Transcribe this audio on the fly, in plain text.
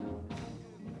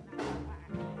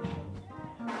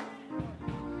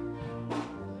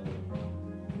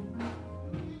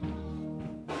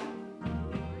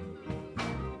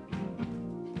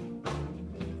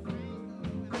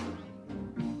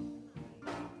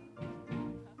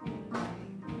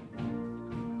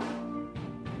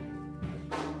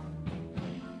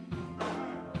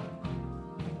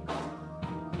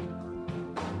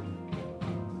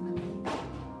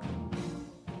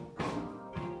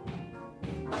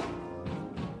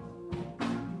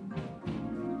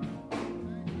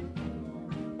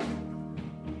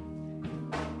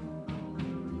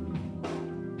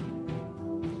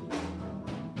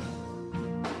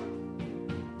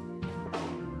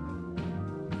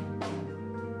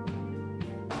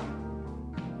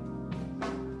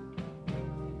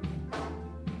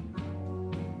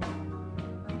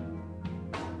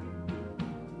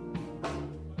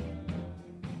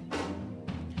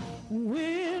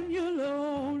When you're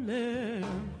lonely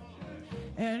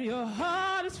and your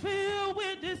heart is filled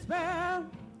with despair,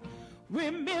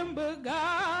 remember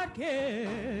God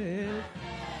cares.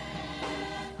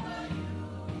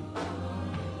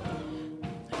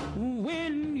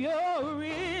 When you're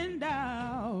in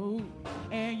doubt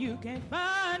and you can't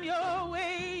find your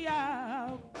way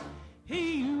out,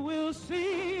 He will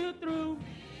see you through.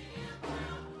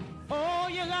 All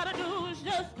you gotta do is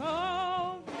just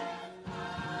call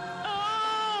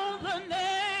on the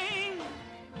name.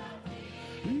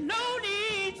 No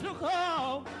need to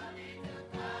call.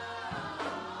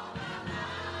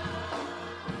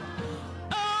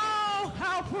 Oh,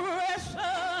 how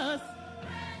precious.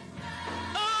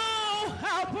 Oh,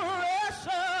 how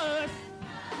precious.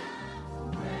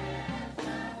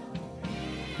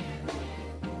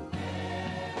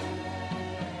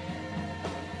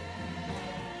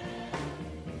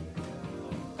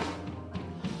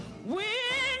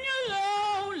 When you're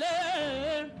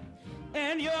lonely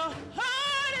and your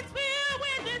heart is filled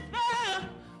with despair,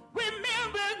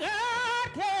 remember God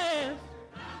cares.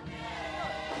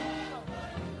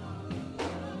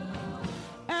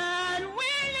 And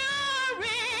when you're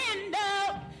in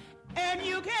doubt and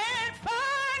you can't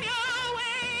find your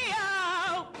way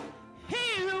out, He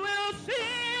will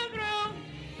see you through.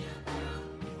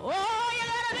 All you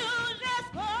gotta do is just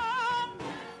call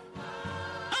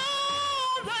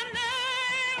on the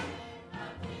name.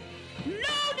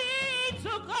 No need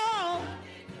to call.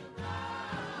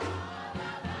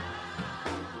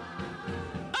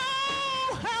 Oh,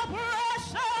 how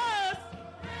precious.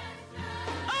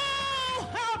 Oh,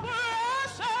 how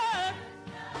precious.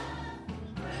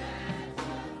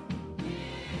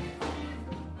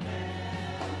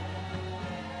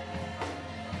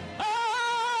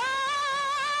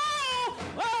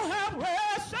 Oh, how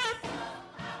precious.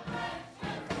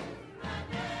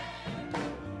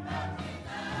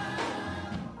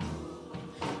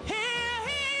 Hear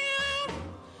Him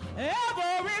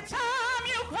every time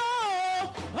you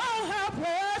call. Oh, how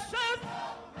precious.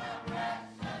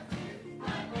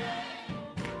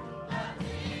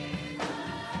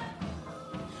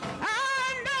 I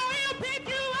know He'll pick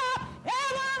you up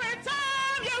every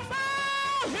time you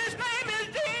fall. His name is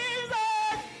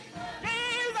Jesus.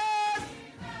 Jesus.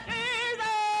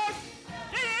 Jesus.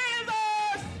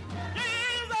 Jesus.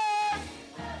 Jesus.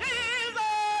 Jesus.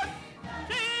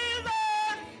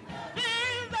 Jesus.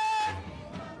 Jesus.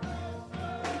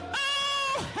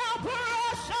 Oh, how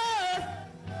precious.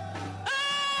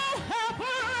 Oh, how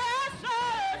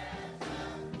precious.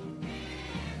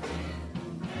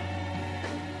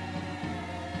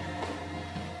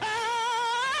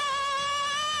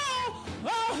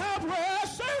 Oh, how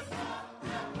precious.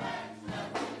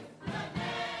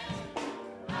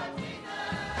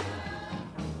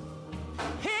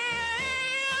 Hear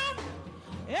Him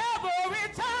every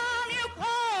time you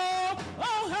call.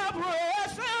 Oh, how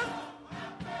precious.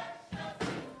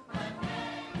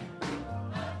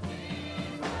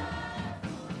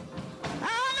 I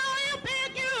know He'll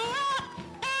pick you up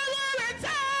every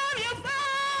time you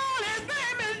fall. His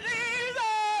name is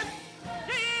Jesus.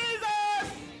 Jesus.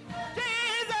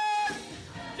 Jesus.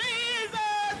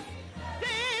 Jesus.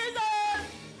 Jesus.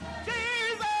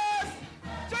 Jesus.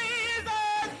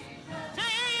 Jesus.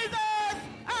 Jesus.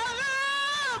 I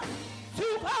love to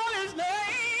call His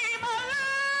name. I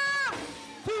love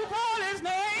to call His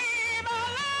name. I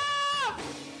love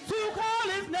to call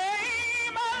His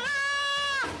name. I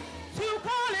love to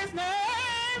call His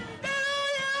name. Do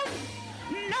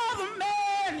you know the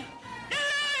man? Do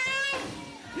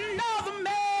you know the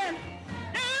man?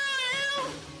 Do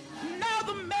you know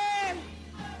the man?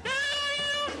 Do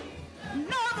you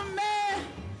know the man?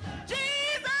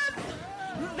 Jesus,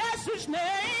 that's His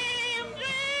name.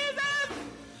 Jesus,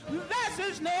 that's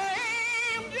His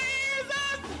name.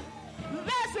 Jesus,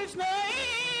 that's His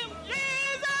name.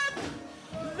 Jesus,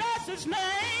 that's His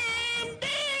name.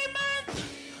 Demons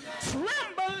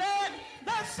tremble at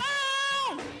the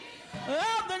sound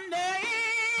of the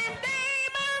name.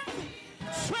 Demons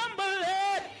tremble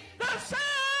at the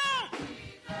sound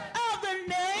of the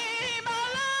name. I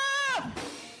love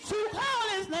to call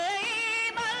His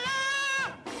name. I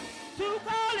love to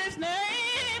call His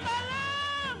name. I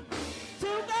love to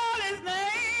call His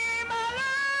name. I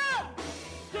love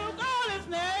to call His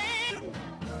name.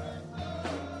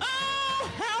 Oh,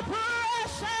 how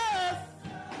precious.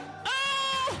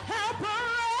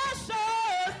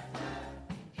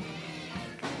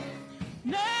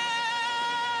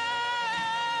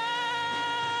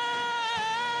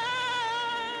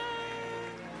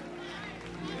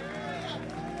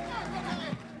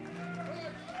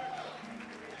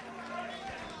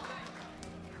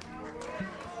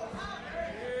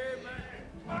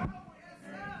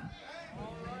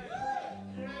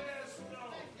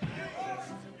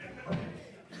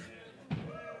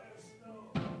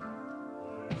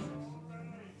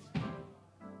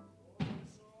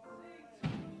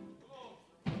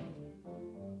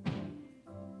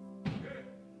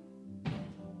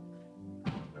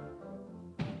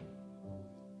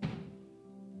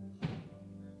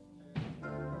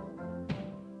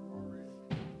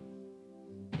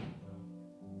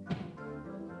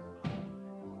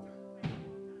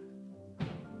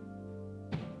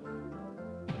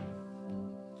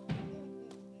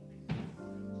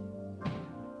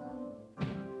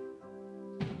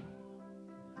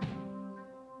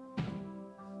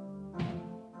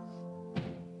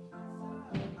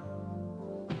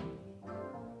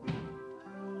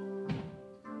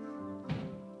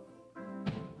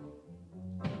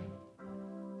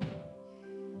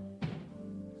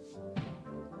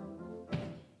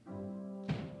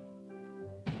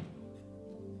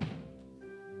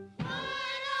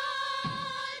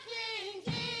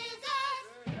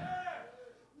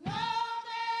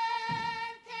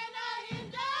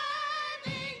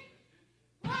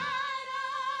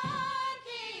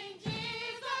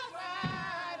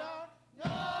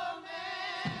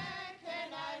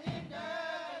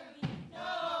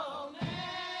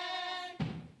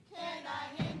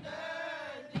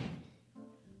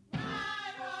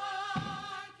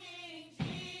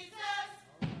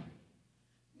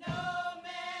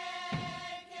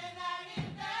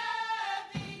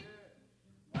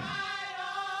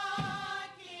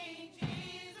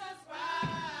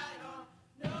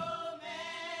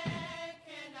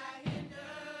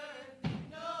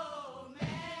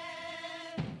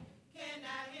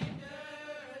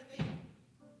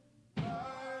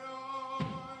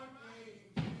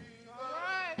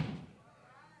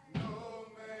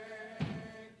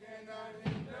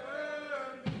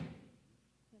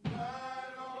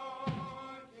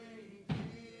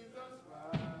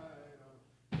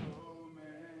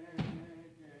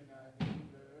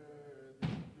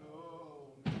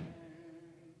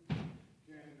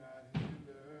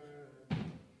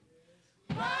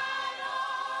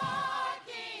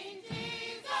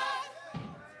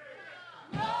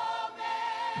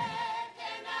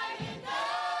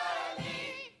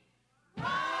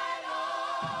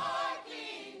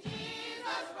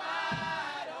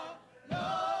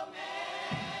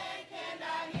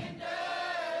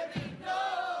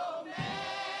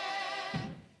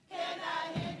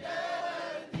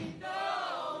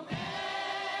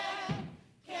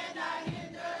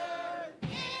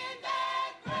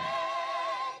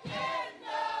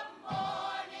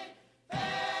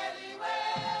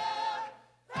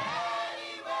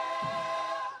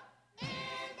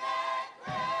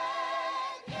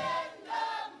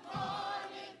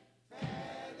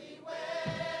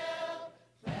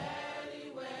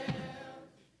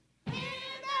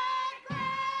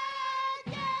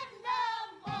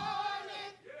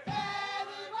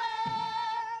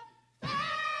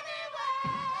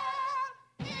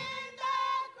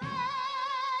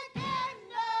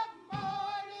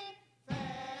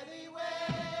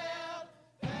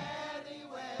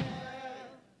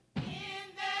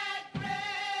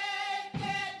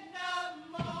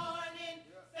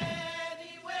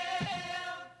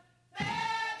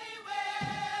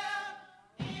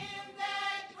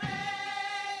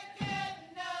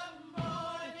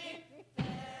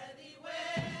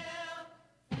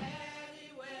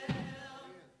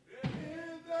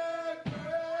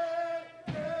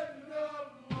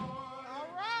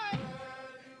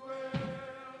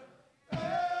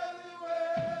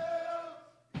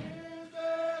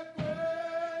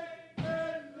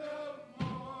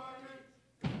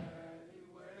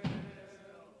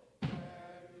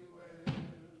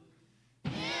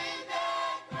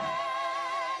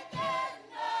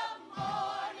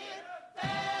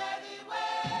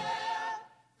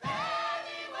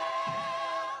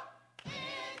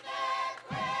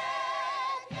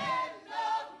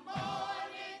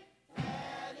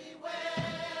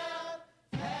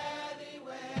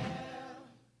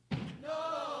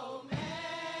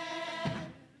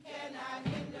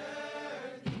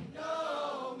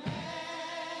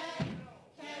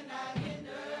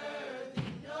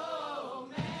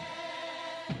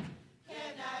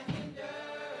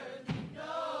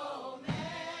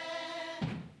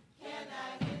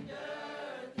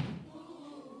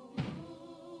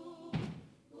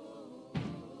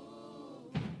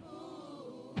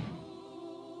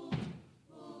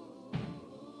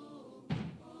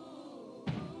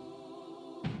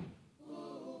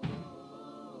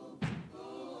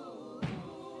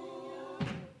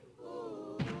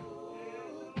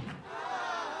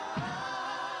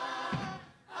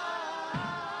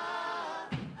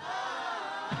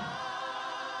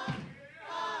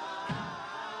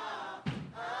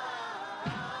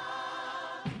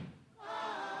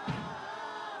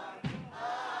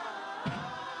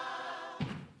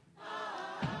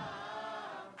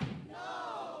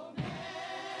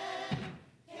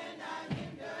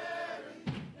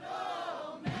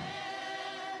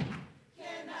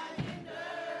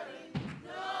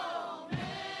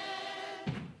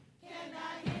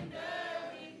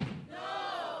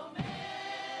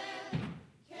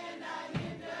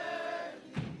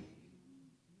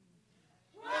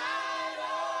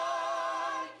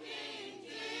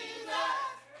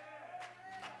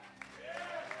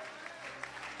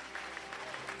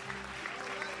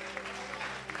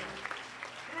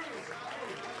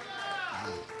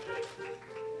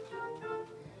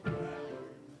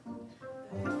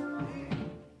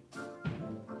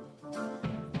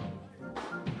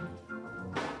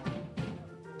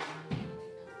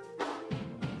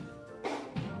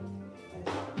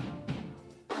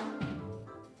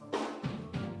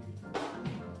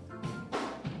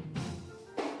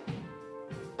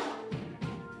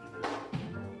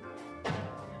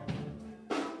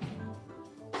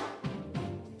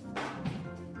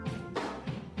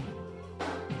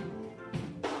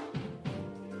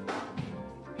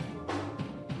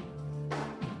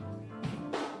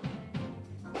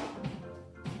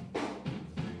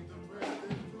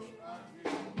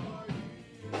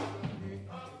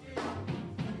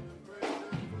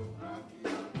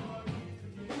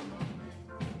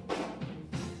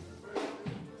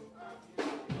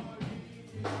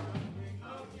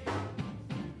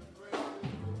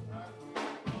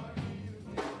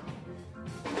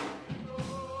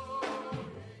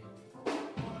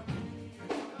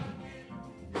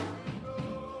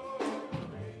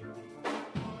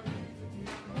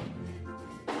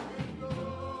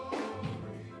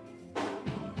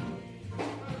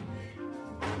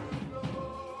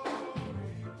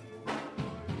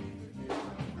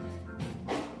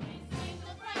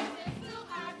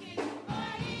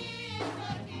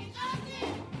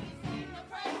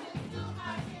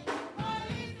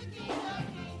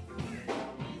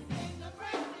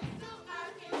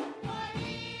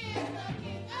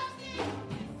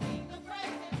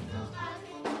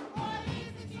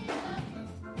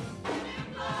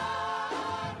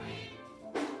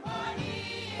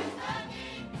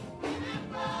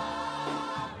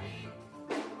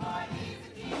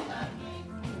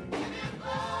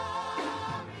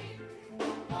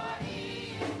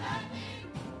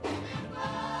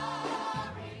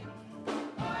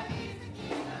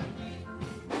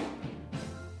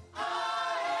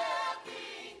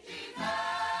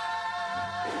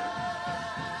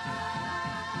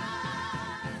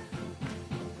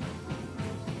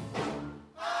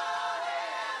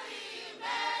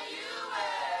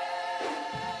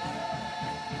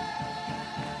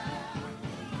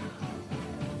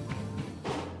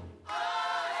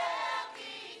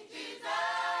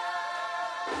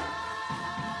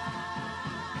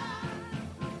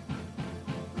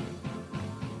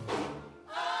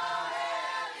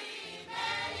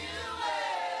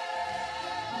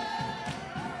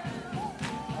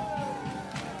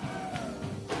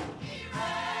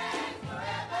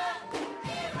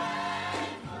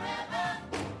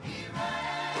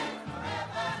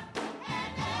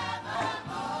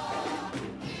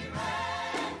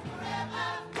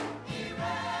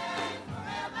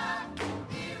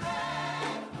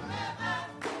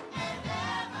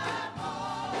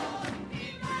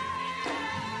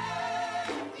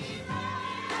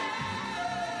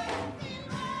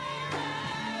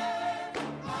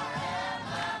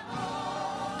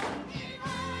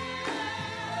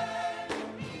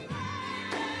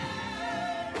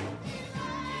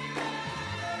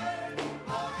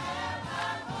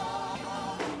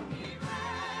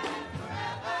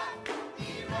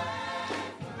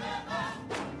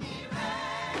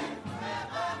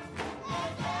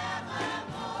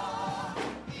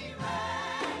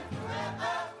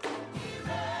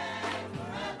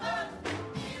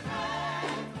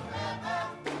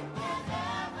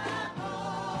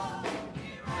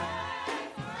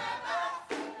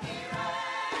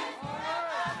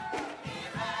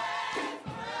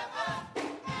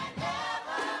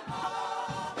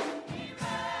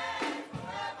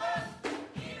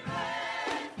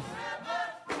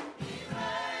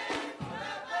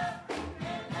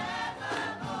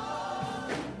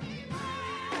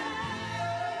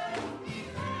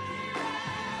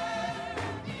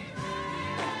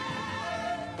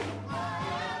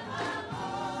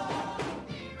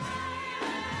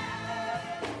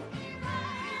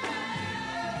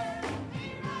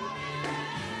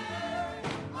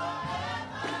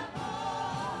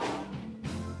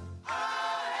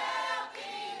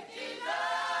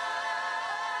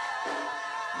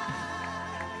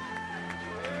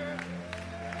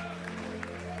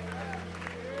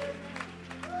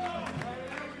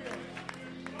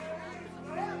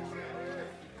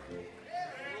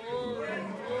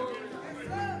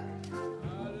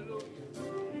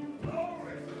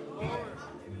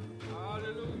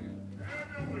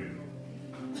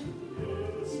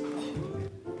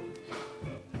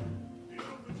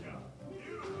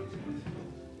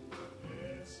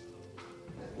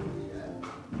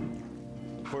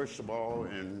 First of all,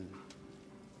 in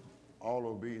all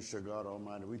obedience to God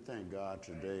Almighty, we thank God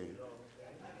today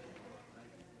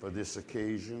for this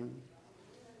occasion.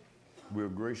 We're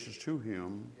gracious to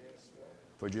Him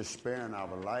for just sparing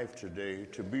our life today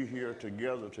to be here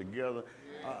together.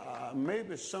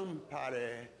 Maybe somebody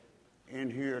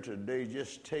in here today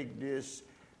just take this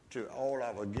to all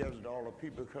our guests, all the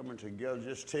people coming together,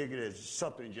 just take it as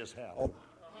something just happened.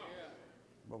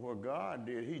 But what God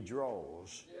did, He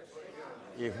draws.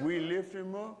 If we lift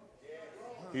Him up,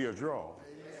 He'll draw.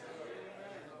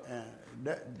 And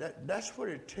that's what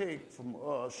it takes from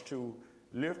us to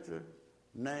lift the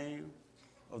name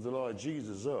of the Lord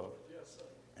Jesus up,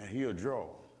 and He'll draw.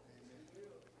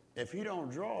 If He don't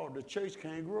draw, the church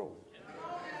can't grow.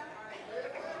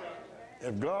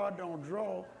 If God don't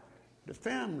draw, the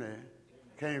family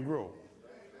can't grow.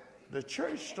 The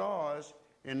church starts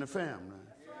in the family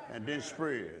and then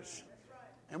spreads.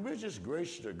 And we're just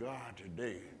gracious to God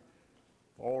today.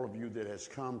 For all of you that has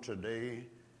come today,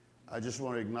 I just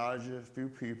want to acknowledge a few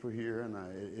people here, and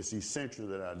it's essential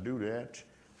that I do that.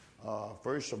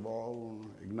 First of all, I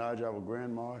want to acknowledge our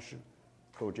Grand Marshal,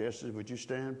 Coach Estes. Would you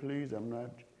stand, please?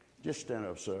 Just stand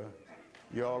up, sir.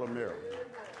 You're all American.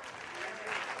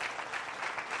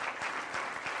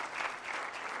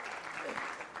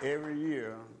 Every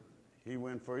year, he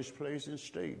went first place in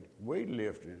state,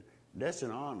 weightlifting. That's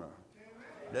an honor.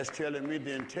 That's telling me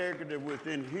the integrity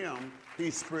within him,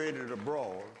 he spread it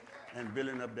abroad and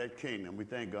building up that kingdom. We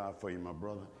thank God for you, my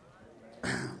brother.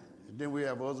 Then we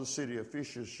have other city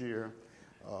officials here,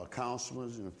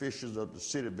 councilors and officials of the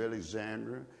city of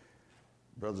Alexandria,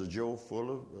 Brother Joe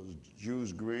Fuller, Brother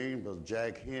Jules Green, Brother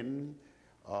Jack Hinton,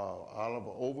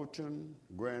 Oliver Overton,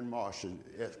 Grand Marshal,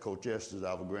 Coach Estes,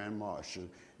 our Grand Marshal.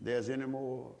 There's any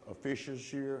more officials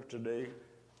here today,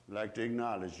 I'd like to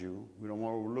acknowledge you. We don't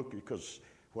want to overlook you because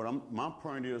my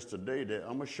point is today that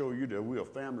I'm going to show you that we're a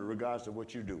family regardless of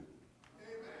what you do.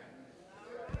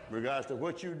 Amen. Regardless of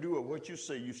what you do or what you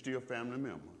say, you're still a family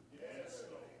member. Yes.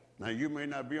 Now, you may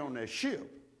not be on that ship.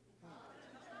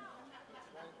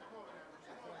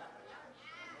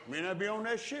 May not be on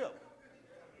that ship,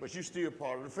 but you're still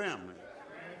part of the family.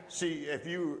 See, if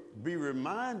you be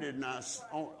reminded now,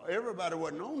 everybody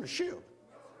wasn't on the ship.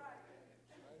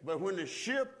 But when the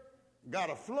ship got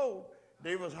afloat,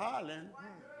 they was hollering,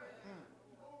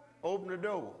 open the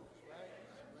door.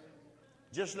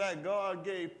 Just like God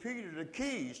gave Peter the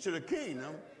keys to the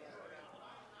kingdom,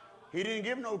 He didn't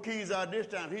give no keys out this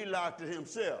time. He locked it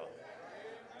Himself.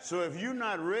 So if you're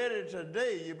not ready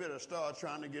today, you better start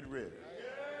trying to get ready.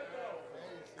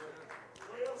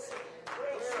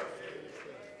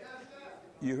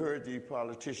 You heard the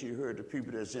politician, you heard the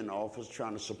people that's in office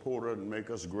trying to support us and make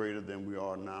us greater than we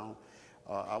are now.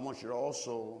 I want you to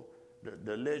also,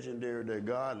 the legendary that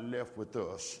God left with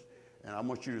us, and I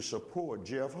want you to support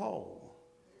Jeff Hall.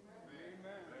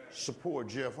 Amen. Support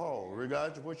Jeff Hall.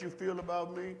 Regardless of what you feel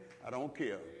about me, I don't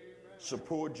care. Amen.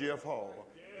 Support Jeff Hall.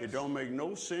 Yes. It don't make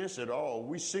no sense at all.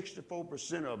 We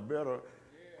 64% are better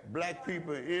black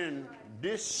people in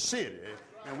this city,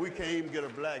 and we can't even get a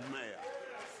black mayor.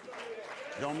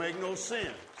 Don't make no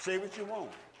sense. Say what you want.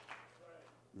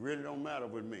 It really don't matter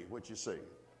with me what you say.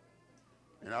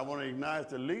 And I want to acknowledge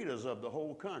the leaders of the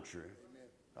whole country.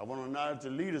 I want to acknowledge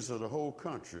the leaders of the whole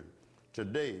country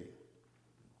today.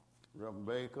 Reverend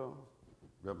Baker,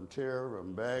 Reverend Terry,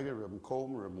 Reverend Baggett, Reverend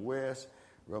Coleman, Reverend West,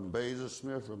 Reverend Basil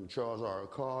Smith, Reverend Charles R.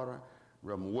 Carter,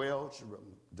 Reverend Welch,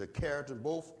 the Carrington,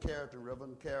 both Carrington,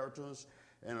 Reverend Carringtons,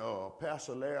 and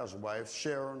Pastor Laird's wife,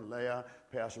 Sharon Laird,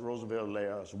 Pastor Roosevelt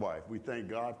Laird's wife. We thank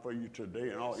God for you today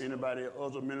and anybody,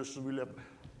 other ministers we left.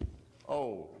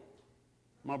 Oh,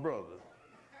 my brother.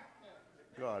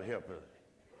 God help her.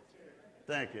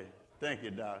 Thank you. Thank you,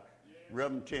 Doc.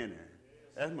 Reverend Tenney.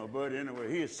 That's my buddy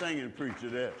anyway. He is singing preacher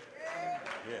there.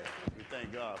 Yeah, we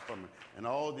thank God for me. And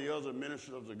all the other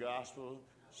ministers of the gospel,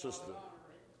 sister,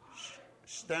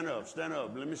 stand up.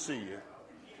 Let me see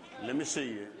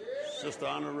you. Sister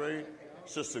Honoré,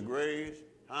 Sister Graves,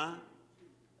 huh?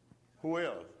 Who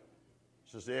else?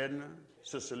 Sister Edna,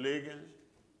 Sister Liggins,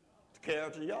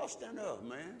 Carrington. Y'all stand up,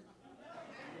 man.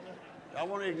 I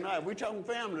want to ignite. We're talking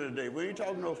family today. We ain't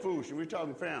talking no foolishness. We're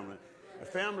talking family. The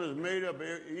family is made up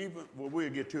even, well, we'll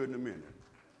get to it in a minute.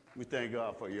 We thank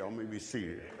God for y'all. May be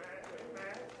seated.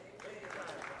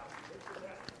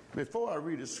 Before I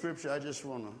read the scripture, I just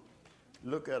want to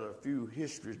look at a few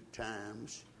history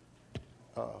times.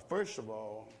 First of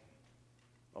all,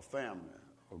 a family,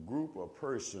 a group of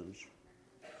persons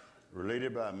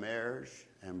related by marriage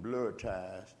and blood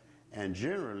ties, and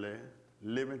generally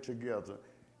living together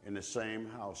in the same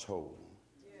household,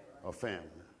 a family.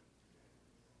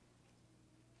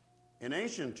 In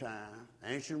ancient time,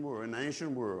 in the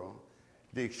ancient world,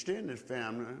 the extended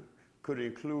family could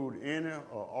include any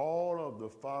or all of the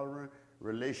following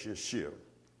relationship.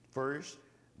 First,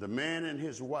 the man and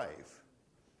his wife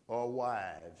or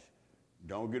wives.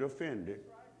 Don't get offended.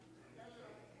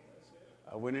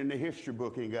 I went in the history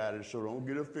book and got it, so don't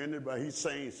get offended by he's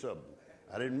saying something.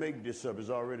 I didn't make this up, it's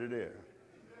already there.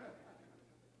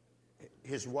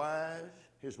 His wife,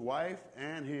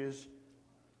 and his,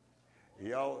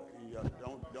 y'all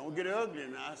don't get ugly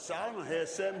now. Solomon had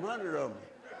 700 of them.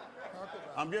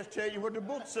 I'm just telling you what the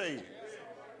book says.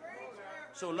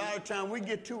 So a lot of times we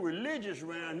get too religious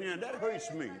around here, and that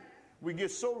hurts me. We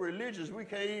get so religious we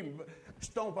can't even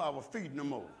stomp our feet no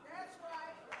more.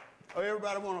 Or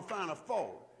everybody want to find a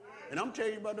fault. And I'm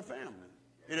telling you about the family.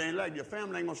 It ain't like your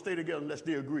family ain't going to stay together unless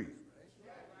they agree.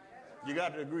 You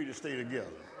got to agree to stay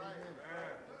together.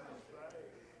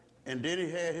 And then he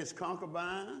had his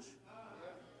concubines,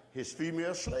 his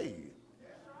female slave,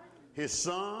 his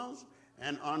sons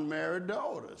and unmarried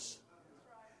daughters,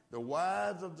 the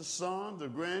wives of the sons, the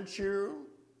grandchildren,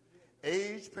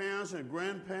 aged parents and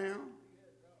grandparents,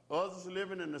 others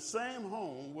living in the same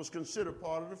home was considered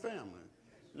part of the family.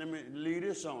 Let me leave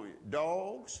this on you.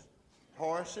 Dogs,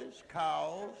 horses,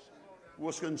 cows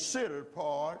was considered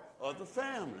part of the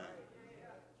family.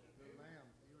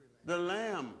 The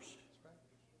lambs,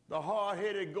 the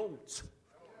hard-headed goats,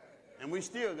 and we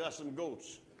still got some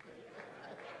goats.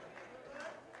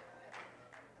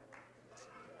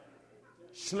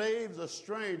 Slaves or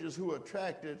strangers who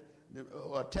attacked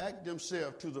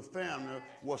themselves to the family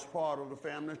was part of the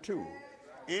family too.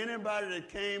 Anybody that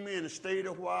came in and stayed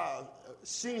a while,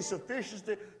 seen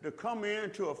sufficiency to come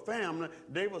into a family,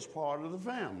 they was part of the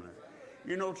family.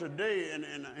 You know, today,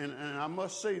 and I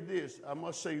must say this,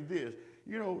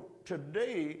 you know,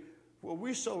 today, well,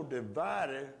 we so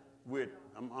divided with,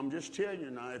 I'm just telling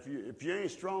you now, if you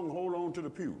ain't strong, hold on to the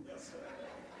pew.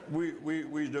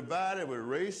 We divided with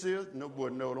racism,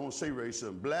 no, don't say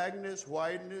racism, blackness,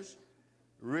 whiteness,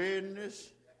 redness,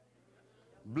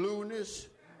 blueness.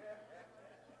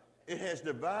 It has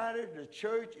divided the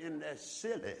church in that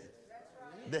silly.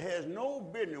 That has no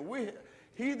business.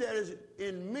 He that is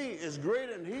in me is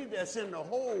greater than he that's in the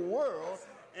whole world.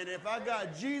 And if I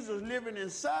got Jesus living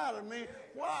inside of me,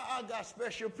 why I got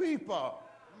special people?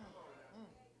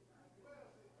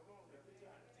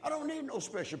 I don't need no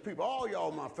special people. All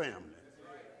y'all my family.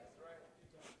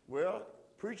 Well,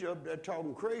 preacher up there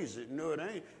talking crazy. No, it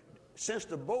ain't. Since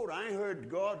the boat, I ain't heard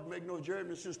God make no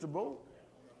judgment since the boat.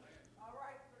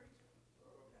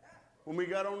 When we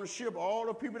got on the ship, all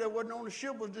the people that wasn't on the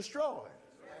ship was destroyed.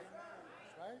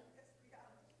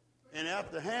 And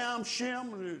after Ham,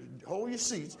 Shem, hold your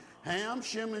seats, Ham,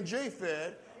 Shem, and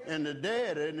Japheth, and the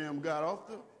daddy and them got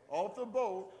off the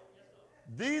boat,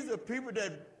 these are people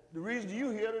that the reason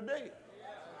you here today.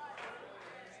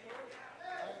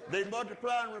 They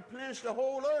multiply and replenish the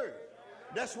whole earth.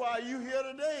 That's why you here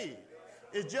today.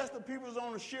 It's just the people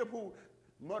on the ship who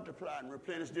multiply and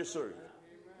replenish this earth.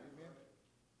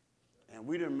 And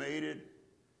we done made it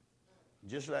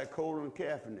just like Colin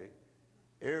Kaepernick.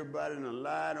 Everybody done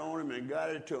lied on him and got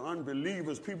it to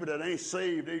unbelievers, people that ain't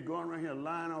saved. They going around here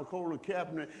lying on Colin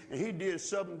Kaepernick, and he did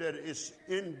something that is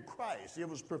in Christ. It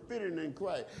was befitting in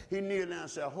Christ. He kneeled down and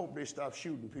said, I hope they stop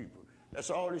shooting people. That's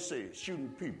all he said,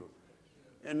 shooting people.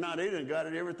 And now they done got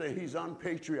it, everything. He's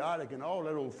unpatriotic and all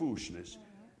that old foolishness.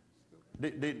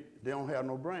 They don't have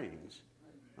no brains.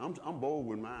 I'm bold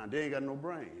with mine. They ain't got no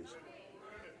brains.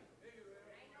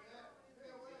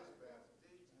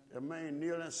 That man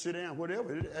kneel and sit down,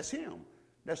 whatever, that's him.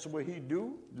 That's the way he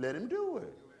do, let him do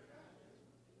it.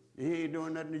 He ain't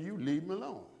doing nothing to you, leave him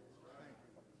alone.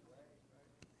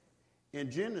 In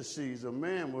Genesis, a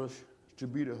man was to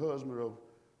be the husband of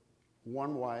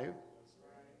one wife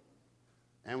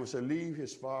and was to leave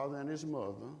his father and his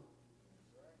mother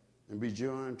and be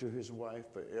joined to his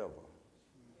wife forever.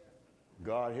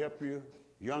 God help you,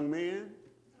 young men.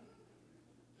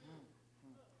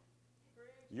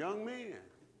 Young men.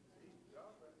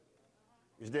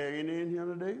 Is there any in here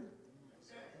today?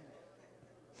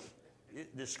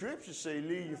 The scriptures say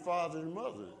leave your father and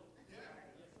mother.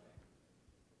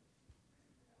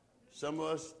 Some of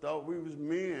us thought we was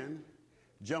men,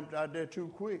 jumped out there too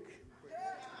quick.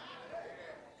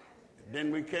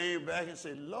 Then we came back and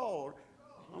said, Lord,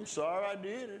 I'm sorry I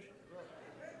did it.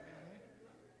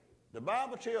 The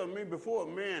Bible tells me before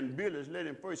a man builds, let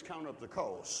him first count up the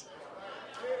cost.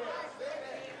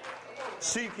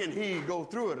 See, can he go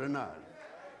through it or not?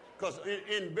 Because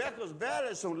in Becker's Valley,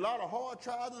 there's a lot of hard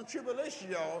trials and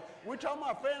tribulations, y'all. We're talking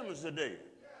about families today.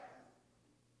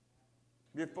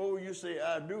 Before you say,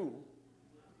 I do,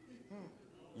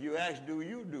 You ask, do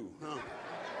you do? Huh?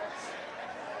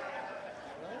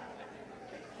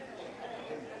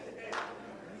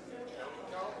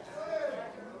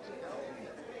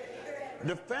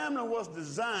 The family was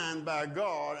designed by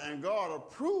God, and God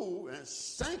approved and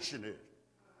sanctioned it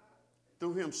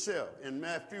through himself in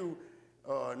Matthew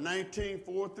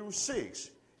 19:4-6.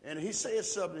 And he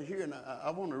says something here, and I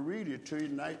want to read it to you,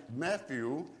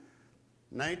 Matthew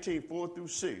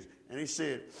 19:4-6. And he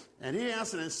said, and he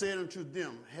answered and said unto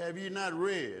them, have ye not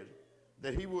read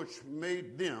that he which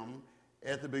made them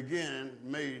at the beginning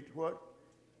made what?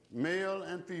 Male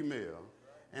and female.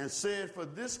 And said, for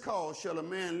this cause shall a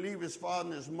man leave his father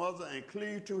and his mother and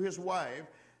cleave to his wife,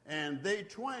 and they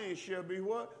twain shall be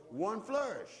what? One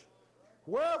flesh.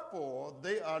 Wherefore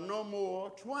they are no more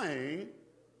twain,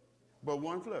 but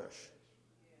one flesh.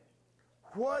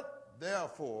 What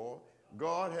therefore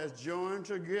God has joined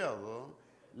together,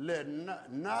 let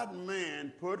not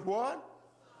man put what?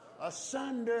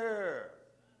 Asunder.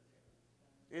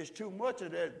 It's too much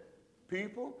of that,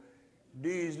 people.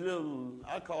 These little,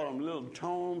 I call them little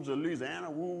tomes or these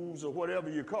animals or whatever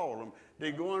you call them.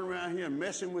 They going around here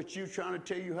messing with you, trying to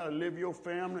tell you how to live your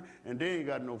family, and they ain't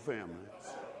got no family.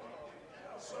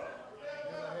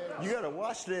 You got to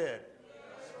watch that.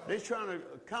 They trying to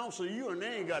counsel you, and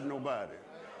they ain't got nobody.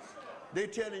 They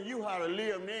telling you how to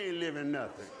live, and they ain't living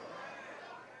nothing.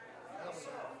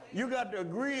 You got to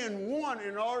agree in one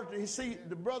in order to see.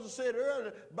 The brother said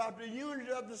earlier about the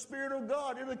unity of the Spirit of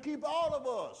God. It'll keep all of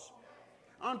us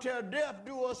until death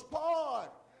do us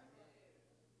part.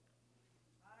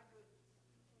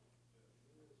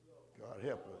 God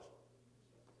help us.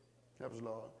 Help us,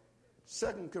 Lord.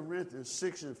 2 Corinthians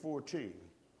 6:14.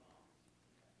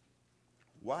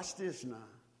 Watch this now.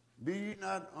 Be ye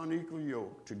not unequal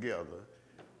yoked together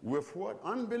with what?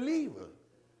 Unbelievers.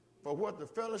 For what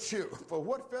fellowship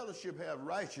have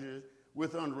righteousness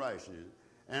with unrighteousness?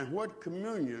 And what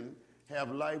communion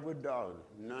have light with darkness?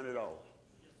 None at all.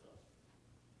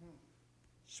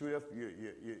 Swift,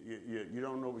 you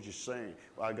don't know what you're saying.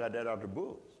 Well, I got that out of the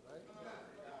book.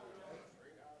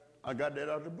 I got that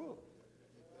out of the book.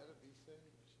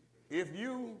 If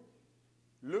you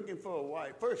looking for a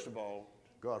wife, first of all,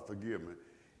 God forgive me,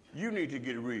 you need to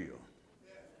get real.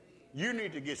 You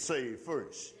need to get saved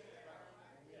first.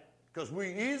 Because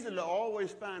we easily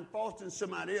always find fault in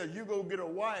somebody else. You go get a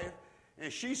wife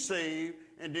and she's saved,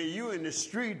 and then you in the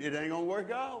street, it ain't gonna work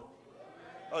out.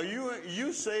 Or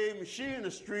you saved and she in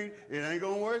the street, it ain't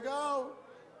gonna work out.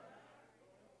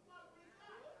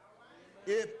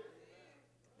 If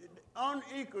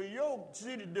unequal yoke,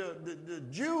 see, the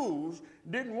Jews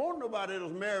didn't want nobody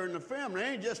else marrying the family. They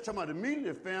ain't just talking about the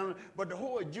immediate family, but the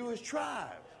whole Jewish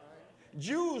tribe.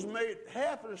 Jews made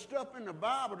half of the stuff in the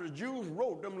Bible. The Jews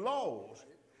wrote them laws.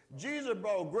 Jesus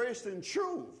brought grace and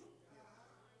truth.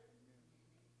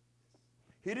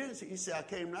 He said, I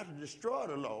came not to destroy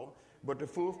the law, but to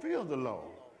fulfill the law.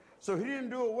 So he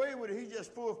didn't do away with it. He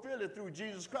just fulfilled it through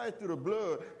Jesus Christ, through the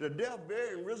blood, the death,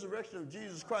 burial, and resurrection of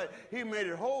Jesus Christ. He made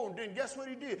it whole. And then guess what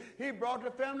he did? He brought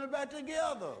the family back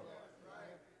together.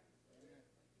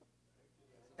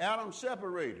 Adam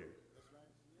separated.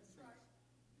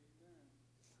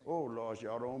 Oh, Lord,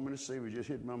 y'all don't want me to say, we just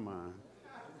hit my mind.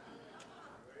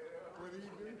 What did he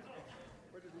do?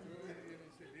 What did he do? He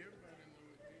said everybody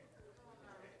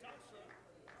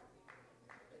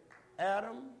knows.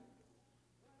 Adam,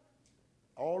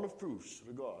 all the fruits of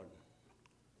the garden.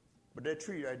 But that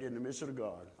tree right there in the midst of the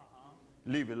garden,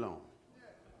 leave it alone.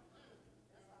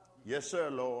 Yes, sir,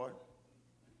 Lord.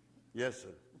 Yes,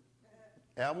 sir.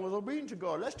 Adam was obedient to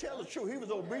God. Let's tell the truth. He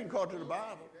was obedient according to the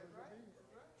Bible.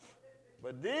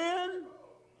 But then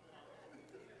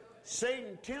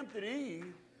Satan tempted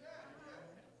Eve,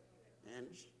 and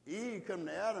Eve come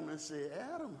to Adam and said,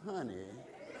 Adam, honey,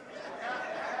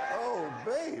 oh,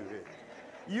 baby,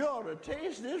 you ought to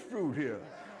taste this fruit here.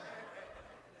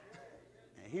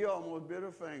 And he almost bit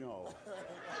her finger off.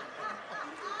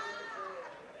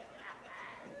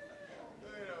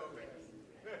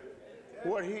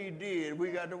 What he did,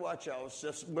 we got to watch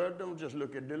ourselves. But don't just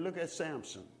look at them. Look at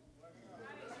Samson.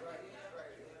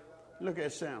 Look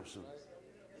at Samson.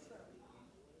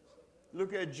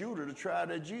 Look at Judah, the trial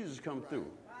that Jesus come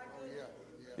through.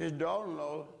 His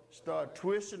daughter-in-law started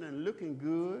twisting and looking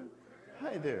good.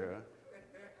 Hi there.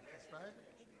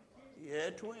 He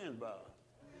had twins, Bob.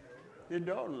 His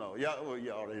daughter-in-law.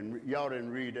 Y'all didn't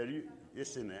read that.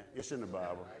 It's in there. It's in the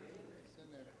Bible.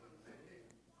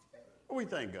 We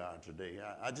thank God today.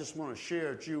 I just want to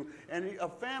share with you. And a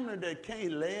family that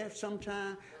can't laugh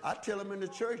sometime, I tell them in the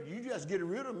church, you just get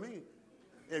rid of me.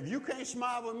 If you can't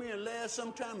smile with me and laugh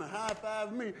sometime and high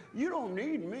five me, you don't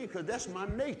need me because that's my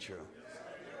nature.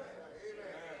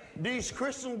 These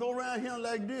Christians go around here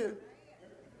like this.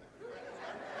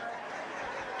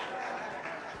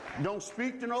 Don't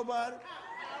speak to nobody.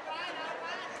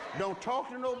 Don't talk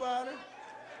to nobody.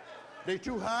 They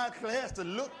too high class to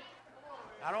look.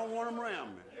 I don't want them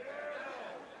around me.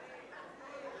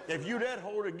 If you that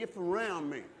holy, get from around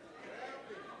me.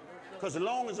 Because as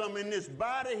long as I'm in this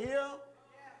body here,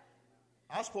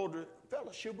 I'm supposed to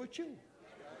fellowship with you.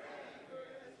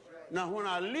 Now when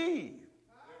I leave,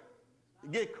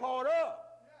 get caught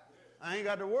up, I ain't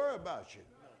got to worry about you.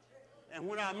 And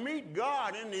when I meet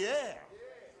God in the air,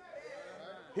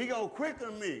 he gonna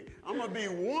quicken me. I'm gonna be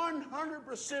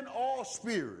 100% all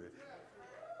spirit.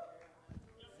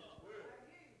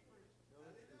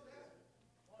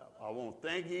 I won't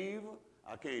think evil.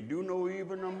 I can't do no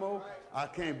evil no more. I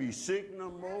can't be sick no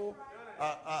more.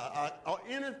 Or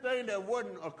anything that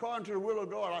wasn't according to the will of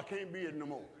God, I can't be it no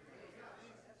more.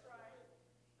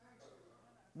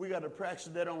 We got to practice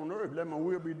that on earth. Let my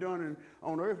will be done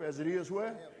on earth as it is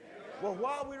where? Well,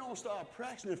 why we don't start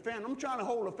practicing the family? I'm trying to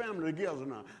hold the family together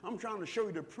now. I'm trying to show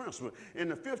you the principle. In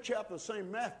the 5th chapter of St.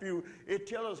 Matthew, it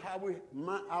tells us how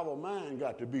our mind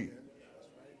got to be.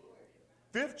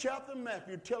 5th chapter of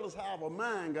Matthew tells us how our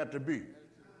mind got to be.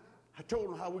 I told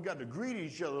them how we got to greet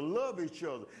each other, love each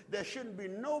other. There shouldn't be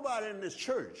nobody in this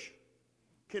church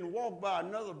can walk by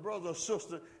another brother or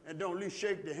sister and don't at least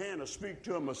shake their hand or speak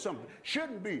to them or something.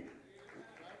 Shouldn't be.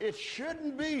 It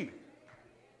shouldn't be.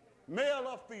 Male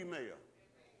or female.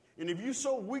 And if you're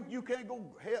so weak you can't go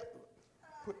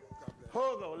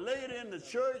hug a lady in the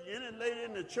church, any lady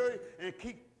in the church, and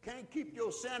can't keep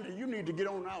your sanity, you need to get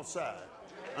on outside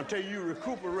until you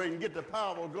recuperate and get the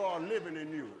power of God living in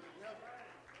you.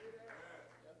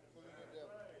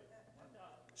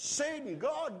 Satan,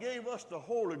 God gave us the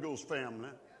Holy Ghost,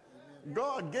 family.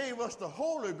 God gave us the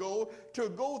Holy Ghost to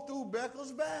go through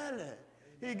Becker's Valley.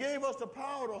 He gave us the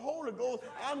power of the Holy Ghost.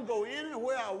 I can go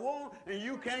anywhere I want, and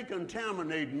you can't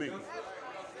contaminate me.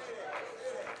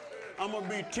 I'm going to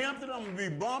be tempted, I'm going to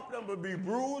be bumped, I'm going to be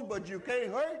bruised, but you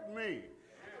can't hurt me.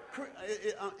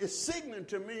 It's sickening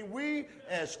to me, we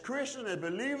as Christians, as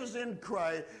believers in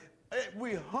Christ,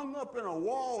 we hung up in a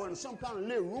wall in some kind of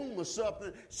little room or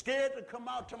something, scared to come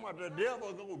out, talking about the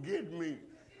devil gonna get me.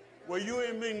 Well, you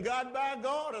ain't been got by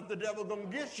God if the devil gonna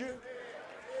get you.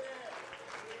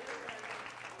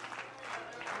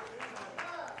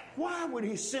 Why would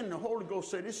he send the Holy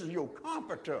Ghost, say, this is your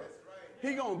comforter?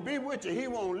 He gonna be with you, he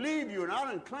won't leave you. And I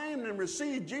done claimed and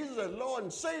received Jesus as Lord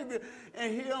and Savior,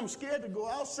 and here I'm scared to go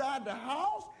outside the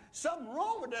house? Something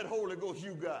wrong with that Holy Ghost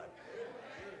you got.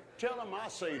 Tell him I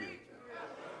say it.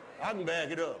 I can back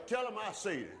it up. Tell him I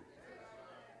say it.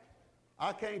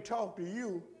 I can't talk to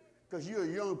you because you're a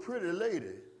young, pretty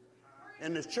lady.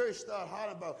 And the church start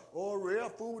hollering about, oh, real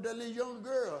fool with that little young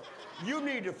girl. You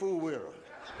need to fool with her.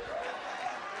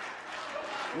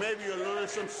 Maybe you'll learn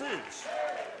some sense.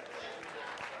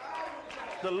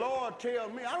 The Lord tell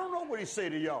me, I don't know what he say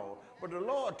to y'all, but the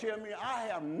Lord tell me I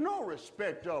have no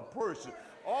respect of a person.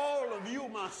 All of you,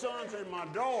 my sons and my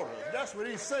daughters, that's what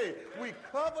he said. We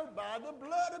covered by the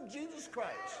blood of Jesus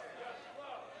Christ.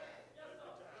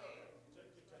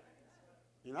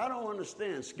 And I don't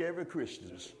understand scary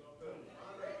Christians.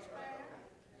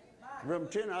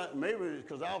 Maybe it's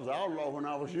because I was an outlaw when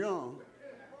I was young,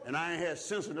 and I ain't had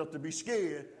sense enough to be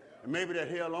scared, and maybe that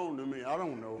held on to me. I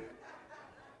don't know.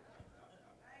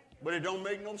 But it don't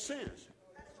make no sense.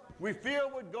 We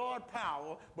filled with God's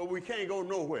power, but we can't go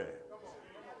nowhere.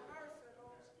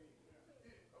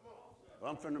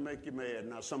 I'm finna make you mad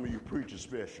now, some of you preachers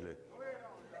especially.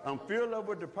 I'm filled up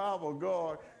with the power of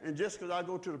God, and just because I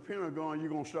go to the Pentagon,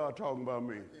 you're going to start talking about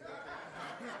me.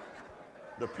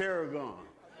 The Paragon.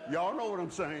 Y'all know what I'm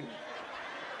saying.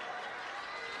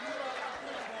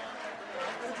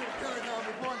 I went to the Pentagon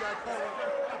before that call.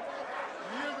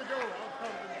 Years ago, I was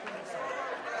coming to the Pentagon.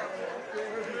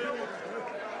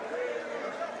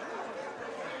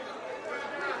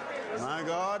 My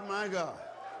God, my God.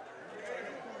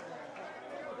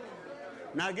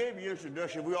 Now, I gave you an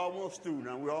introduction. We're almost through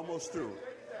now. We're almost through.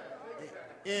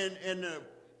 In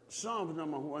Psalms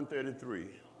number 133.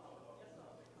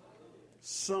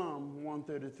 Psalm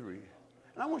 133.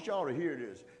 And I want y'all to hear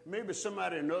this. Maybe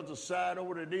somebody on the other side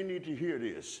over there, they need to hear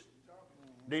this.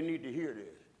 They need to hear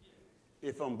this.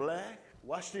 If I'm black,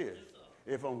 watch this.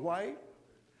 If I'm white,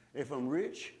 if I'm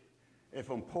rich, if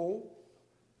I'm poor,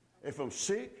 if I'm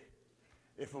sick,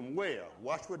 if I'm well,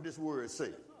 watch what this word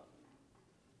says.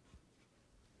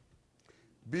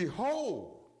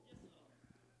 Behold,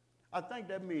 I think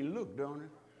that means look, don't it?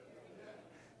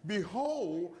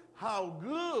 Behold, how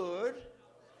good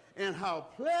and how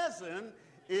pleasant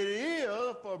it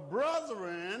is for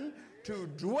brethren to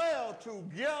dwell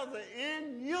together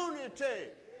in unity.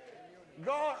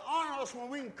 God honor us when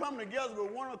we can come together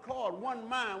with one accord, one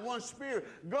mind, one spirit.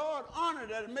 God honor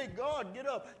that and make God get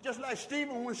up. Just like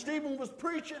Stephen, when Stephen was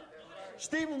preaching,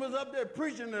 Stephen was up there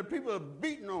preaching and the people were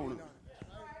beating on him,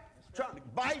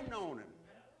 biting on him.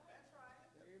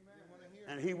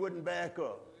 And he wouldn't back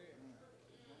up.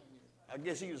 I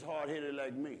guess he was hard-headed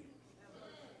like me.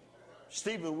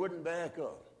 Stephen wouldn't back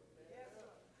up.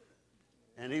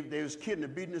 And they was killing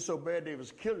him, beating him so bad they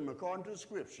was killing him according to the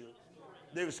scripture.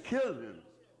 They was killing him.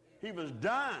 He was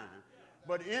dying.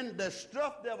 But in the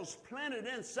stuff that was planted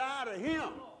inside of him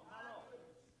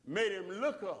made him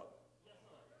look up.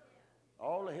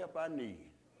 All the help I need.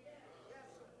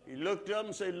 He looked up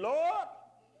and said, Lord,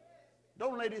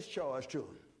 don't lay this charge to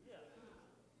him.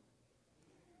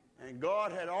 And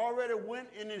God had already went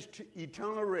in his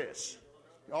eternal rest.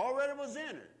 He already was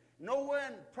in it.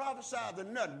 Nowhere prophesied or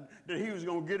nothing that he was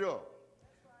going to get up.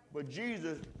 But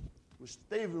Jesus, when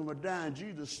Stephen was dying,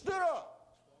 Jesus stood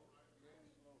up,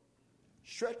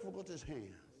 stretched forth his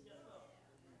hand,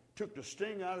 took the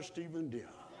sting out of Stephen's death.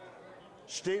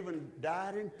 Stephen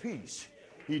died in peace.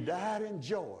 He died in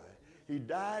joy. He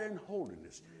died in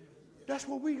holiness. That's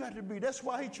what we got to be. That's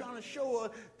why he's trying to show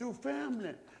us through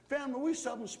family. Family, we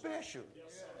something special.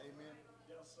 Yes, amen.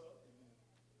 Yes, sir.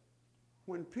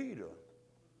 When Peter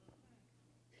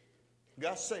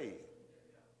got saved,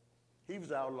 he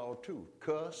was outlawed too.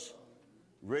 Cuss,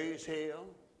 raise hell.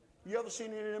 You ever seen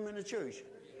any of them in the church?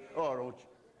 Oh, don't you?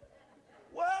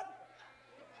 What?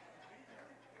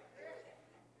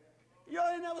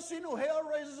 Y'all ain't never seen no hell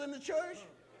raisers in the church?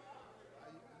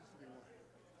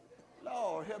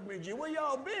 Lord, help me, G. Where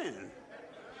y'all been?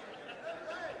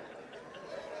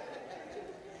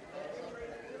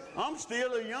 I'm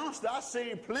still a youngster. I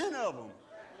seen plenty of them.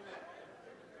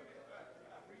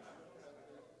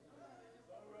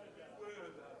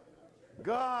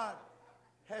 God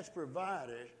has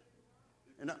provided,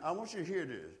 and I want you to hear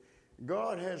this.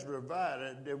 God has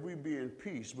provided that we be in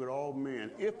peace with all men,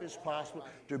 if it's possible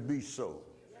to be so.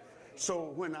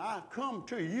 So when I come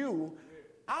to you,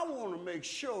 I want to make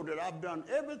sure that I've done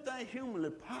everything humanly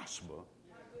possible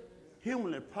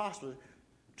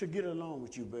to get along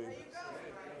with you, baby.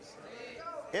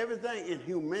 Everything in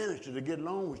humanity to get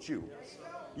along with you.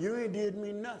 You ain't did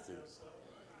me nothing.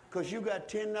 Because you got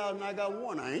 10 now and I got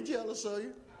 1. I ain't jealous of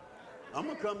you. I'm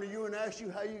going to come to you and ask you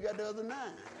how you got the other 9.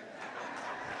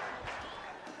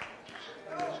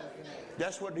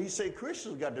 That's what he say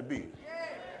Christians got to be.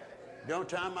 The only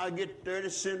time I get 30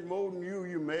 cents more than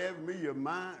you mad at me, your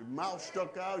mouth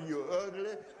stuck out, you're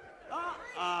ugly.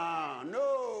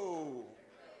 No.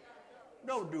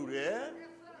 Don't do that.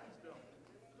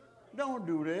 Don't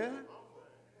do that.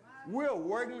 We're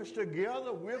working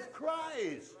together with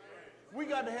Christ. We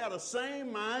got to have the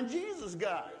same mind Jesus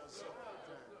got.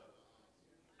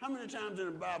 How many times in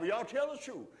the Bible, y'all tell the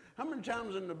truth, how many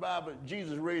times in the Bible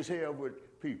Jesus raised hell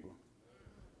with people?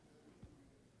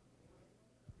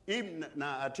 Even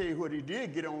now, I tell you what he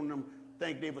did get on them,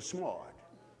 think they were smart.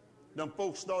 Them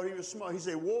folks thought he was smart. He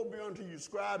said, woe be unto you,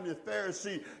 scribes and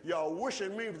Pharisees, y'all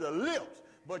worship me with the lips,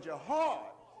 but your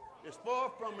heart is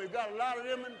far from me. You got a lot of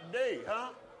them in the day,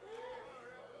 huh?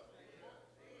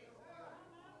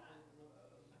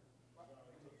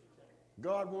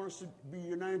 God wants us to be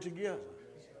united together.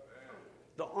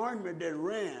 The army that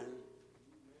ran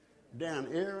down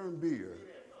Aaron Beer,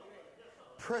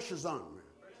 precious army,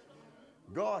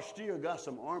 God still got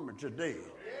some armor today.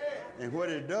 And what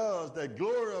it does, that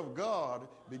glory of God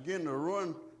begin to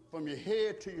run from your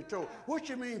head to your toe. What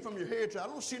you mean from your head to? I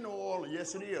don't see no oil.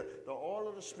 Yes, it is. The oil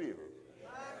of the Spirit.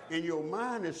 And your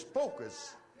mind is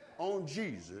focused on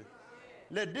Jesus.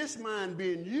 Let this mind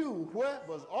be in you, where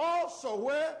was also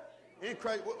where? In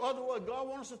Christ. In other words, God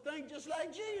wants us to think just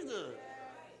like Jesus.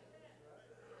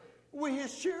 We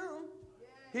his children.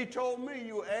 He told me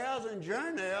you heirs and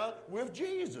joint heirs with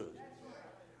Jesus.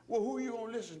 Well, who you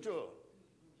going to listen to?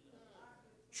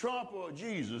 Trump or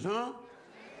Jesus, huh?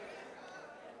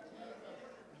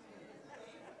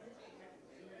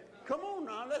 Come on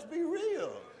now, let's be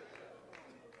real.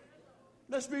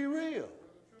 Let's be real.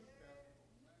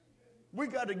 We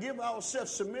got to give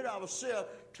ourselves, submit ourselves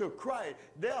to Christ.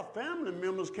 Their family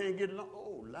members can't get along.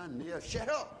 Oh, Lionel, shut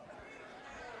up.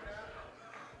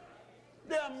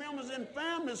 Their members and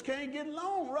families can't get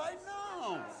along right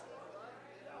now.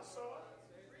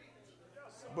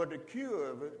 But the cure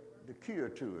of it, the cure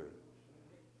to it,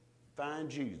 find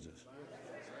Jesus.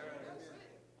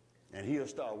 And he'll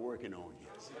start working on you.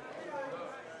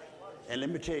 And let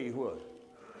me tell you what.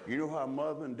 You know how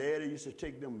mother and daddy used to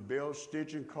take them belt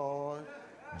stitching cards,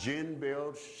 gin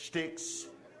belts, sticks,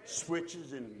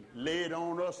 switches and lay it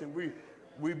on us, and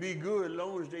we be good as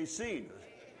long as they seen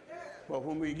us. But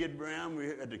when we get around, we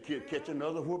had to catch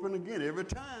another whooping again every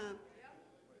time.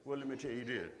 Well, let me tell you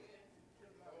this.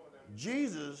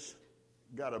 Jesus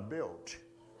got a belt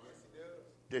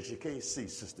that you can't see,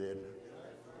 Sister Edna.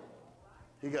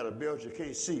 He got a belt you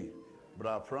can't see, but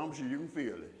I promise you, you can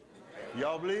feel it.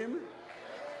 Y'all believe me?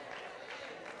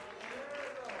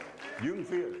 You can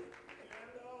feel it.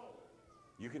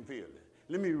 You can feel it.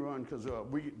 Let me run, because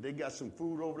they got some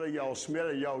food over there. Y'all smell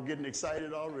it. Y'all getting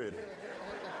excited already.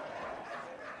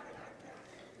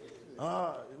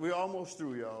 We're almost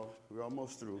through, y'all. We're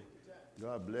almost through.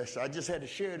 God bless you. I just had to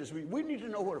share this. We need to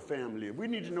know what a family is. We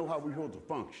need to know how we're supposed to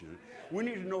function. We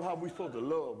need to know how we're supposed to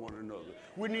love one another.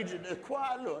 We need to, the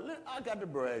quiet love. I got to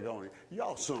brag on it.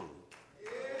 Y'all sung.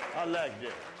 I like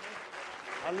that.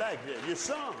 I like that. You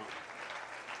sung.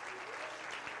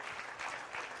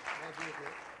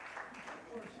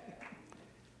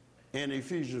 In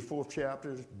Ephesians 4th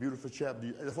chapter, beautiful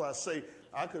chapter. That's why I say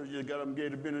I could have just got up and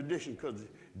gave the benediction, because the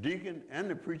deacon and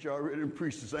the preacher already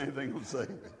preached the same thing I'm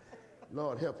saying.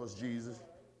 Lord, help us, Jesus.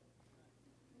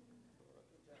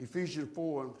 Ephesians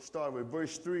 4, starting with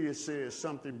verse 3, it says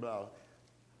something about,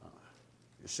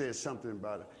 it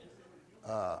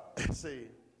say,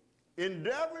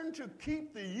 endeavoring to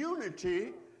keep the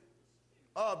unity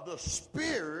of the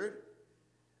Spirit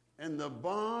and the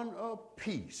bond of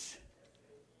peace.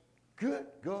 Good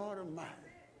God Almighty.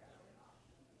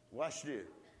 Watch this.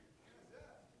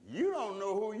 You don't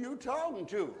know who you talking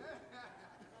to.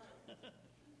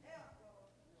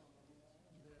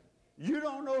 You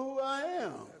don't know who I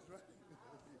am.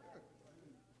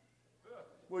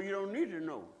 Well, you don't need to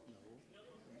know.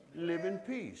 Live in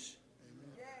peace.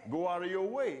 Go out of your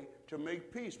way to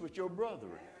make peace with your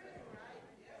brethren.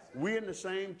 We in the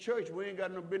same church. We ain't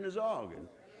got no business arguing.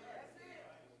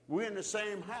 We in the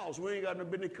same house. We ain't got no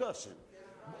business cussing.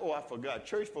 Oh, I forgot.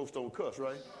 Church folks don't cuss,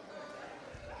 right?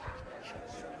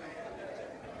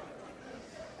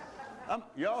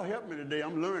 Y'all help me today.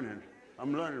 I'm learning.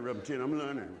 Reverend Ted. I'm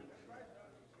learning.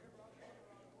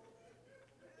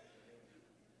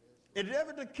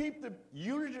 Endeavor to keep the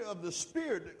unity of the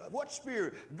Spirit. What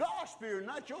Spirit? God's Spirit,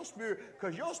 not your spirit,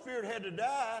 because your spirit had to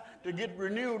die to get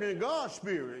renewed in God's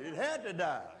Spirit. It had to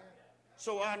die.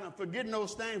 So I'm not forgetting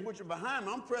those things which are behind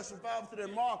me. I'm pressing forward to the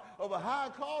mark of a high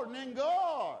calling in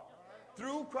God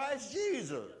through Christ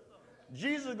Jesus.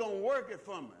 Jesus is going to work it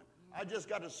for me. I just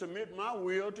got to submit my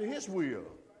will to his will.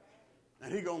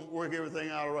 And he's going to work everything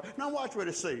out all right. Now watch what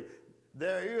it says.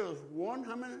 There is one,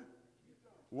 how many?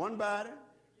 One body,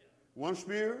 one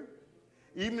spirit,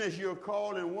 even as you're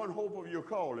called in one hope of your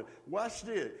calling. Watch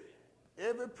this.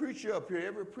 Every preacher up here,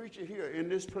 every preacher here in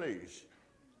this place,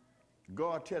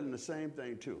 God telling the same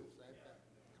thing too.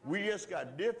 We just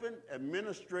got different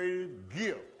administrative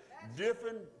gifts,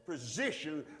 different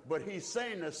positions, but he's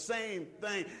saying the same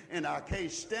thing. And I can't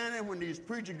stand it when these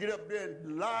preachers get up there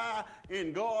and lie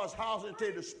in God's house and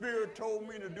say the Spirit told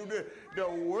me to do this. The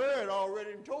Word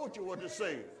already told you what to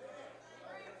say.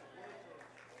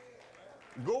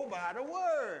 Go by the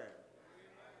Word.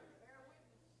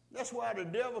 That's why the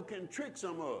devil can trick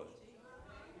some of us.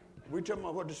 We're talking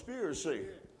about what the Spirit says.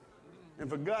 And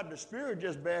for God, the Spirit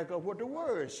just back up what the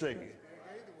Word says.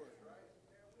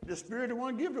 The Spirit the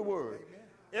one give the Word.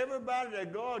 Everybody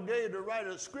that God gave to write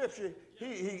a scripture,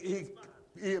 he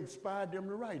inspired them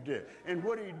to write that. And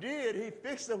what he did, he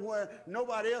fixed them where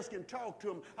nobody else can talk to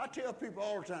them. I tell people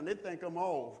all the time, they think I'm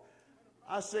off.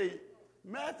 I say,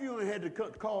 Matthew had to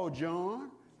call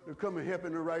John to come and help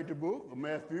him to write the book of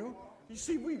Matthew. You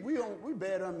see, we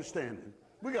bad understanding.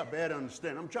 We got bad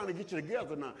understanding. I'm trying to get you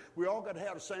together now. We all got to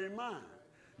have the same mind.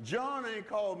 John ain't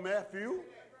called Matthew.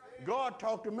 God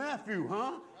talked to Matthew,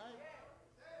 huh?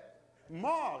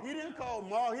 Mark, he didn't call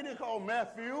Mark. He didn't call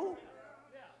Matthew.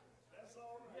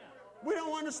 We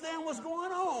don't understand what's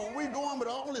going on. We're going with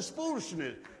all this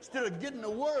foolishness. Instead of getting the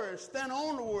Word, stand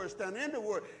on the Word, stand in the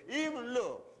Word. Even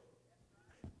look,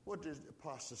 what does the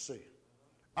apostle say?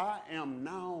 I am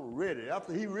now ready.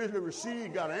 After he really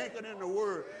received, got anchored in the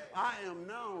Word, I am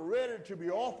now ready to be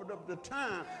offered up the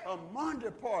time of my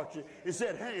departure. He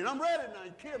said, hey, I'm ready now.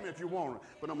 You kill me if you want it,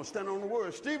 but I'm going to stand on the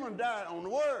Word. Stephen died on the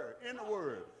Word, in the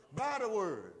Word, by the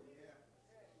Word.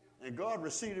 And God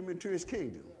received him into his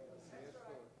kingdom.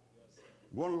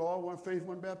 One Lord, one faith,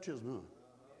 one baptism, huh?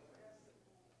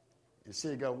 It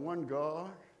said, got one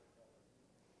God,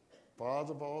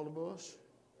 Father of all of us,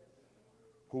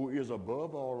 who is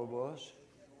above all of us.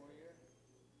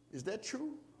 Is that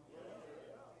true?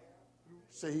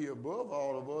 Say he above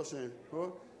all of us and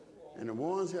And the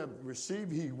ones that have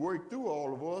received, he worked through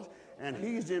all of us, and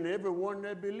he's in everyone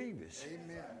that believeth. Amen.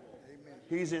 Amen.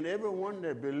 He's in everyone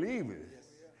that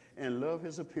believeth and love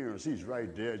his appearance. He's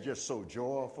right there, just so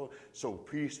joyful, so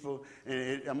peaceful.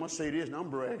 And I'm going to say this, and I'm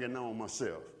bragging on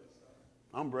myself.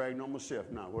 I'm bragging on myself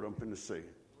now, what I'm going to say.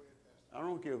 I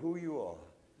don't care who you are.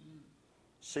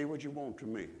 Say what you want to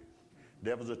me.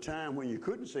 There was a time when you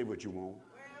couldn't say what you want.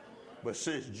 But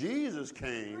since Jesus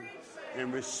came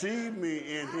and received me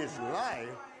in his life,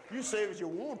 you say what you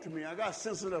want to me. I got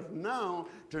sense enough now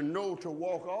to know to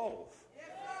walk off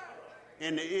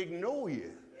and to ignore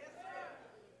you.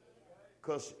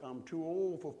 Because I'm too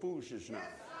old for foolishness now.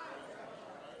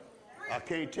 I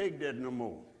can't take that no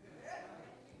more.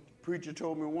 Preacher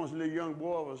told me once a little young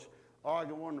boy was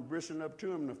arguing, wanting to bristle up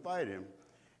to him to fight him.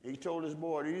 And he told this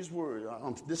boy these words.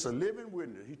 This is a living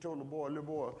witness. He told the little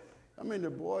boy, the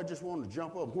boy just wanted to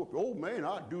jump up and whoop. Oh, man,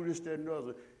 I'll do this, that, and the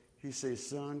other. He said,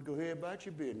 son, go ahead about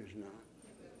your business now.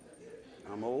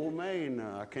 I'm an old man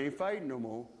now. I can't fight no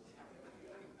more.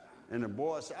 And the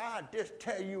boy said, I'll just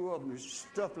tear you up and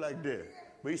stuff like that.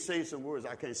 But he said some words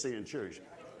I can't say in church.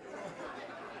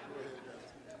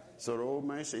 So the old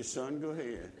man said, son, go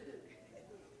ahead.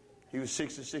 He was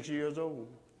 66 years old.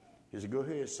 He said, go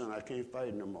ahead, son, I can't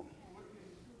fight no more.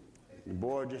 The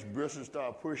boy just bristled,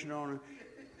 started pushing on him.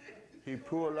 He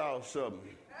pulled out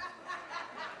something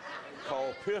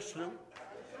called pistol.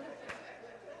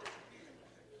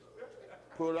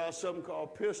 Pulled out something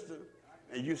called pistol,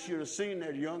 and you should have seen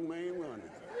that young man running.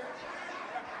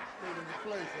 Put him in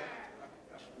place,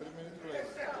 huh? Put him in place.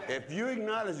 If you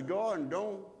acknowledge God and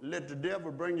don't let the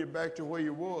devil bring you back to where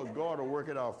you was, God will work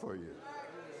it out for you.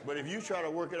 But if you try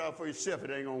to work it out for yourself, it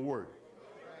ain't going to work.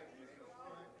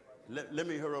 Let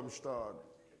me hurry up and start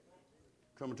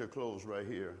coming to a close right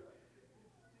here.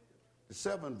 The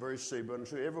 7th verse says, but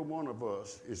unto every one of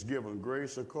us is given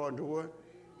grace according to what?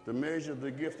 The measure of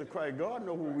the gift of Christ. God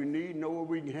knows what we need, know what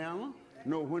we can handle,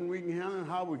 know when we can handle and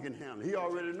how we can handle. He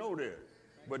already know that.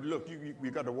 But look, you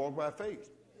got to walk by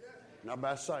faith, not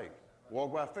by sight.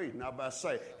 Walk by faith, not by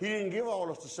sight. He didn't give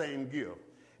all us the same gift.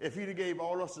 If he'd have gave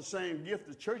all us the same gift,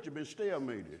 the church had been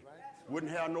stalemated.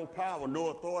 Wouldn't have no power, no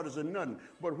authorities or nothing.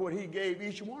 But what he gave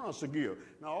each one of us a gift.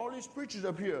 Now, all these preachers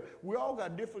up here, we all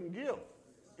got different gifts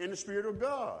in the Spirit of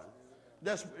God.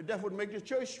 That's what makes the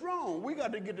church strong. We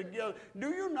got to get together. Do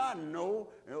you not know?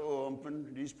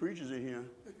 These preachers in here.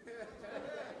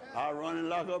 I'll run and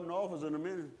lock up in the office in a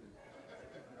minute.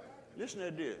 Listen to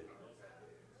this.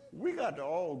 We got to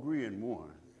all agree in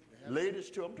one. Ladies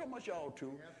too, I'm talking about y'all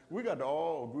too. We got to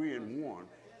all agree in one.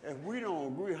 If we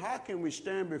don't agree, how can we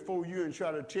stand before you and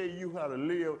try to tell you how to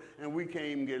live and we can't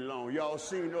even get along? Y'all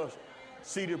seen us,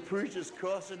 see the preachers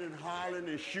cussing and hollering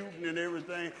and shooting and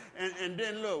everything, and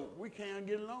then look, we can't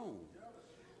get along.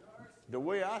 The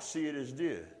way I see it is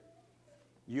this.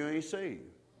 You ain't saved.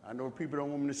 I know people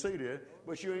don't want me to say that,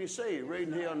 but you ain't saved.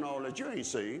 Raising hell and all that, you ain't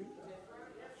saved.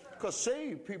 Because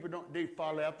saved people, they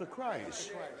follow after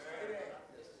Christ.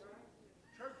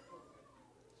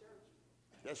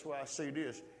 That's why I say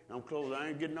this. I'm closing. I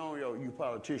ain't getting on you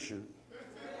politicians.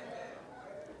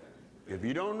 If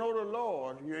you don't know the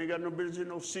Lord, you ain't got no business in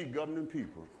no seat governing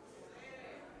people.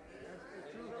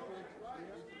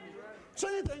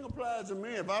 Same thing applies to me.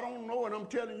 If I don't know it, I'm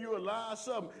telling you a lie or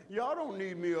something. Y'all don't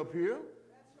need me up here.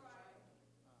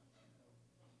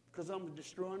 Because I'm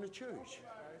destroying the church.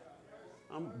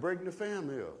 I'm breaking the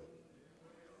family up.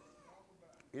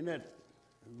 Isn't that,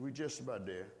 we just about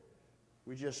there.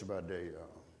 We just about there,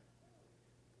 y'all.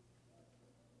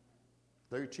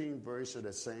 13th verse of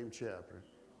that same chapter.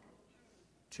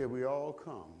 Till we all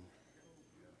come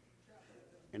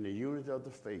in the unity of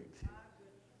the faith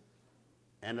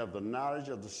and of the knowledge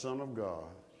of the Son of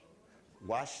God.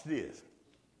 Watch this.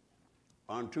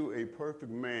 Unto a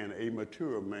perfect man, a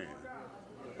mature man,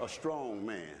 a strong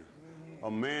man,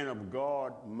 a man of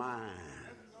God mind,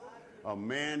 a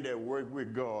man that worked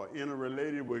with God,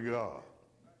 interrelated with God.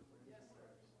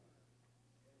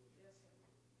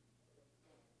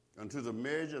 Unto the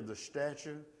measure of the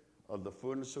stature of the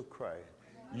fullness of Christ.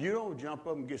 You don't jump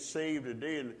up and get saved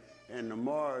today and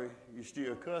tomorrow you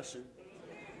still cussing.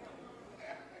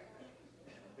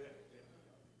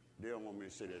 They don't want me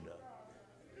to say that, Doc.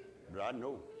 But I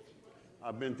know.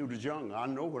 I've been through the jungle. I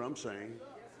know what I'm saying.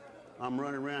 I'm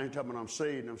running around here talking about I'm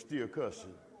saved and I'm still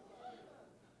cussing.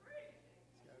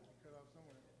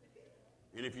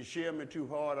 And if you share me too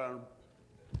hard,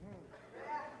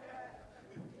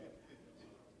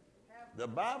 the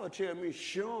Bible tells me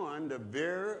showing the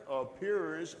very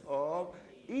appearance of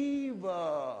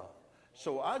evil.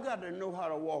 So I got to know how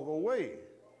to walk away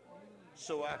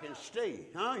so I can stay.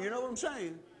 Huh? You know what I'm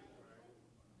saying?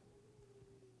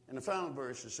 And the final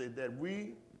verse it said that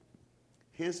we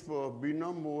henceforth be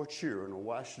no more children.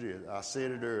 Watch this. I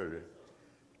said it earlier.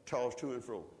 Tossed to and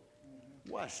fro.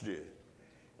 Watch this.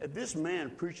 If this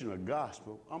man preaching the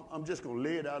gospel, I'm just going to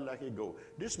lay it out like it go.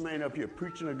 This man up here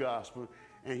preaching the gospel,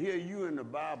 and here you in the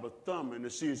Bible thumbing to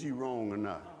see is he wrong or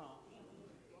not.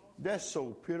 That's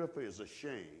so pitiful, it's a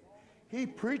shame. He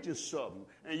preaches something,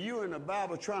 and you in the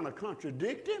Bible trying to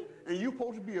contradict him, and you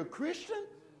supposed to be a Christian?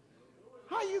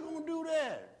 How you going to do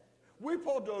that? We're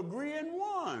supposed to agree in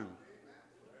one.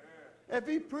 If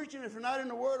he preaching, if it's not in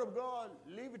the Word of God,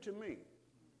 leave it to me.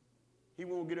 He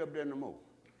won't get up there no more.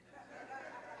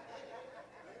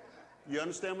 You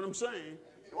understand what I'm saying?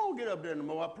 He won't get up there no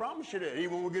more. I promise you that. He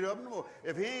won't get up no more.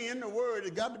 If he ain't in the Word,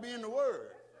 it got to be in the Word.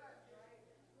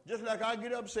 Just like I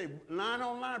get up and say, line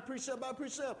on line, precept by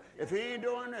precept. If he ain't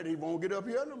doing that, he won't get up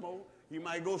here no more. He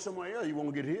might go somewhere else. He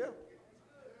won't get here.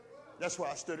 That's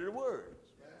why I study the Word.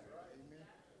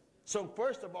 So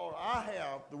first of all, I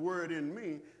have the Word in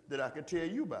me that I can tell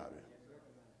you about it.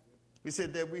 He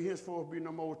said that we henceforth be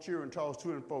no more children tossed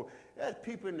to and fro. There's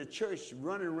people in the church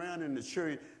running around in the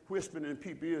church whispering in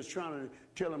people's ears trying to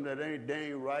tell them that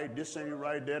they ain't right, this ain't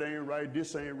right, that ain't right,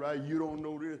 this ain't right, you don't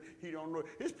know this, he don't know.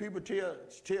 His people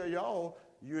tell y'all,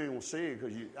 you ain't gonna say it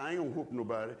because I ain't gonna whoop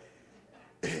nobody.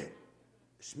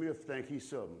 Smith think he's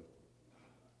something.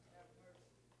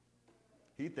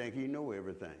 He think he know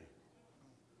everything.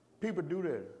 People do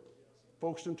that.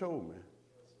 Folks done told me.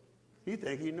 He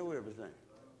think he know everything.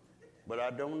 But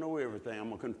I don't know everything. I'm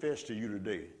going to confess to you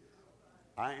today.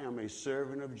 I am a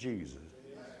servant of Jesus.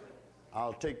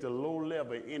 I'll take the low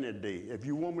level any day. If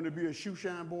you want me to be a shoe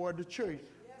shine boy at the church,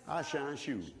 I shine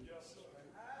shoes.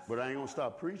 But I ain't going to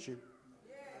stop preaching.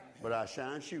 But I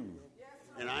shine shoes.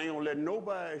 And I ain't going to let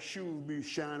nobody's shoes be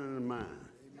shining in mine.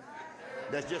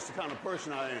 That's just the kind of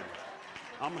person I am.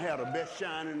 I'm going to have the best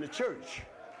shine in the church.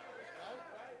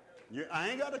 I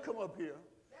ain't got to come up here.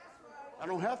 I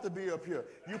don't have to be up here.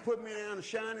 You put me down to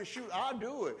shine and shoot, I'll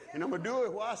do it. And I'm going to do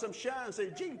it while I'm shining and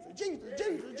say, Jesus, Jesus,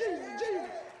 Jesus, Jesus, Jesus.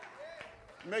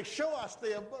 Make sure I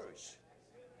stay abreast.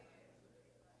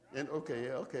 And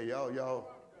okay,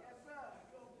 y'all.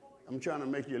 I'm trying to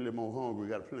make you a little more hungry.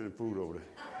 We got plenty of food over there.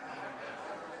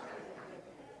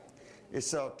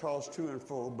 It's all tossed to and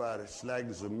fro by the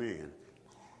slackness of men.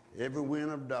 Every wind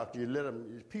of doctrine, you let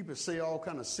them, people say all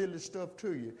kind of silly stuff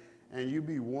to you, and you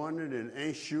be wondering and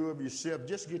ain't sure of yourself.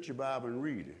 Just get your Bible and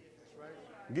read it.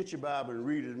 Right. Get your Bible and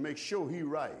read it and make sure he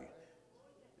right.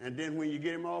 And then when you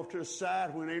get him off to the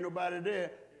side, when ain't nobody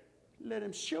there, let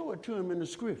him show it to him in the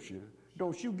scripture.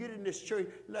 Don't you get in this church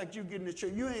like you get in this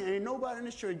church. You ain't nobody in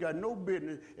this church got no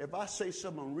business. If I say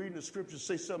something, I'm reading the scripture,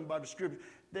 say something about the scripture,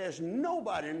 there's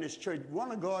nobody in this church.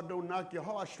 One of God don't knock your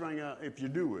heartstring out if you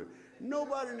do it.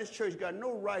 Nobody in this church got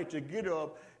no right to get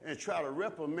up and try to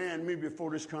reprimand me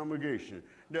before this congregation.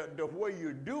 The way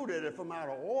you do that, if I'm out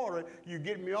of order, you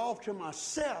get me off to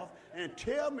myself and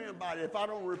tell me about it. If I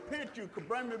don't repent, you could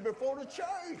bring me before the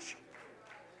church.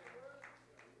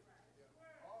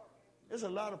 There's a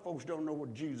lot of folks don't know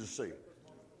what Jesus said.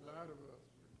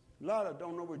 A lot of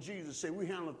don't know what Jesus said. We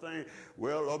handle things,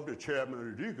 well, I'm the chairman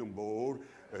of the deacon board,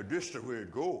 and this is the way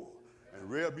it goes. And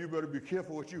Reb, you better be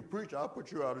careful what you preach. I'll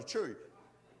put you out of church.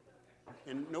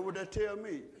 And know what that tell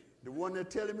me? The one that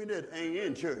telling me that ain't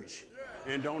in church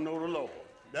and don't know the Lord.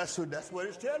 That's what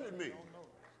it's telling me.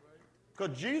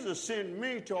 Because Jesus sent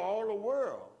me to all the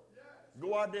world.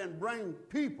 Go out there and bring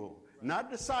people,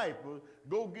 not disciples.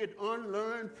 Go get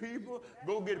unlearned people.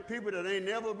 Go get people that ain't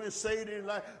never been saved in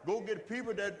life. Go get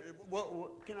people that,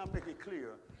 can I make it clear?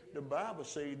 The Bible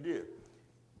says this.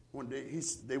 When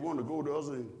they want to go to others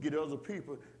and get other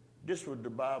people, this is what the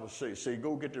Bible says. Say,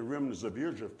 go get the remnants of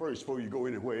Israel first before you go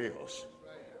anywhere else.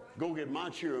 Go get my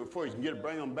children first and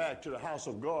bring them back to the house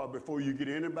of God before you get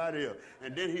anybody else.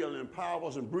 And then he'll empower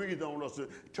us and breathe on us and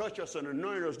touch us and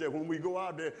anoint us that when we go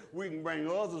out there, we can bring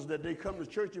others that they come to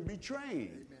church and be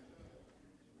trained.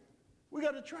 We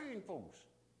got to train folks.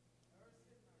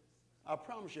 I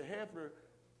promise you, half the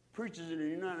preachers in the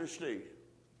United States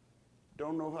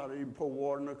don't know how to even pour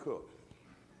water in a cup.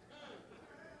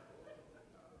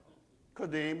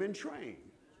 Because they ain't been trained.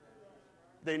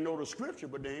 They know the scripture,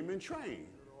 but they ain't been trained.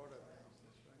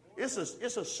 It's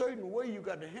a certain way you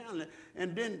got to handle it.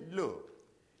 And then, look,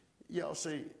 y'all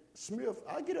say, Smith,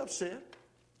 I get upset.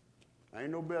 I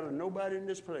ain't no better than nobody in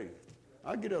this place.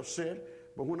 I get upset,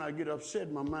 but when I get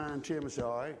upset, my mind tells me, say,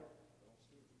 all right,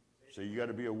 so you got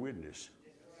to be a witness.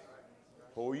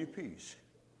 Hold your peace.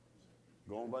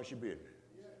 Go on about your business.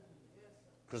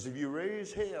 Because if you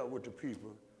raise hell with the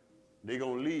people, they're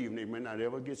going to leave and they may not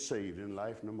ever get saved in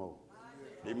life no more.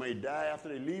 They may die after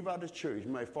they leave out the church.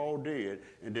 They may fall dead,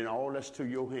 and then all that's to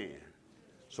your hand.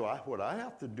 So what I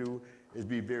have to do is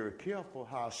be very careful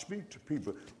how I speak to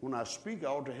people. When I speak, I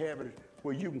ought to have it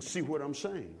where you can see what I'm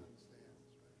saying.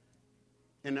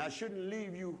 And I shouldn't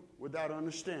leave you without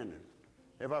understanding.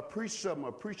 If I preach something,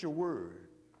 I preach a word,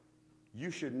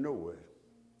 you should know it,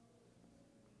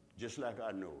 just like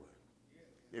I know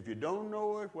it. If you don't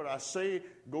know it, what I say,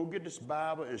 go get this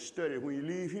Bible and study it. When you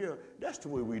leave here, that's the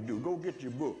way we do. Go get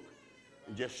your book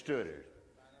and just study it.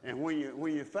 And when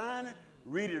you find it,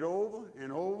 read it over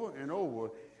and over and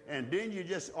over. And then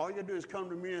all you do is come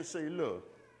to me and say,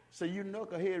 look, say, you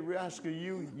knucklehead rascal,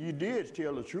 you did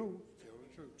tell the truth. Tell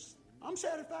the truth. I'm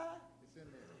satisfied. It's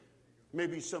in there.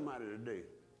 Maybe somebody today.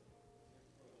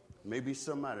 Maybe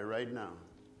somebody right now.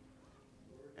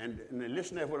 And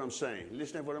listen to what I'm saying.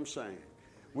 Listen to what I'm saying.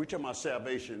 We're talking about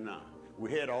salvation now.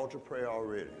 We had altar prayer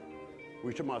already.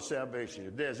 We're talking about salvation.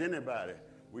 If there's anybody,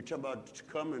 we're talking about to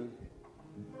come and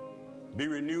be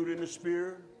renewed in the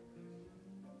Spirit.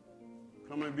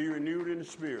 Come and be renewed in the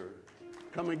Spirit.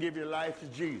 Come and give your life to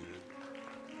Jesus.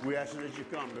 We ask that you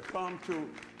come. To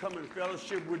come in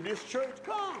fellowship with this church,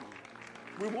 come.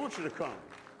 We want you to come.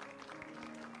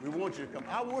 We want you to come.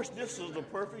 I wish this was a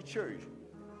perfect church.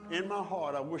 In my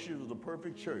heart, I wish it was a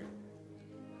perfect church.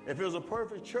 If it was a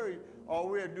perfect church, all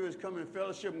we have to do is come in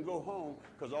fellowship and go home,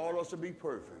 because all of us will be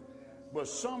perfect. But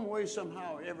some way,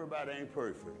 somehow, everybody ain't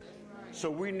perfect.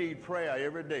 So we need prayer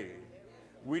every day.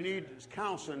 We need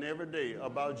counseling every day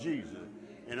about Jesus.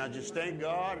 And I just thank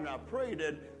God, and I pray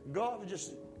that God will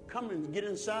just come and get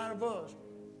inside of us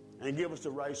and give us the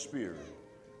right spirit.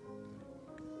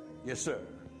 Yes, sir.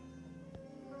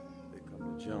 They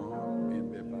come to John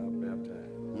and be baptized.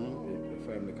 The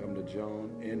family come to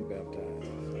John and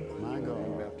baptized. My God.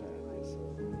 And baptized. Yes,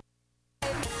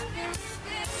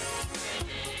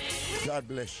 sir. God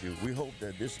bless you. We hope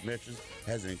that this message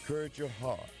has encouraged your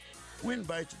heart. We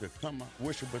invite you to come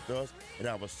worship with us at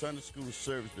our Sunday school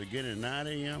service beginning at 9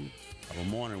 a.m., our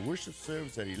morning worship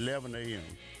service at 11 a.m.,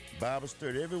 Bible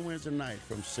study every Wednesday night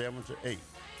from 7 to 8.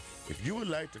 If you would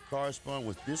like to correspond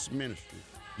with this ministry,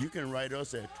 you can write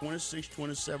us at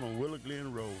 2627 Willow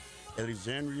Glen Road,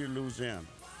 Alexandria, Louisiana.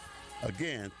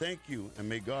 Again, thank you, and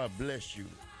may God bless you.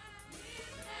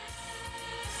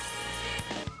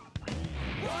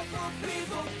 What will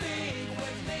people think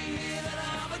when they hear that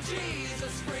I'm a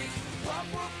Jesus freak? What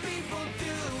will people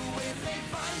do when they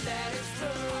find that it's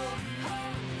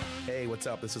true? Hey, what's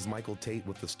up? This is Michael Tate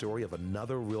with the story of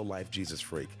another real-life Jesus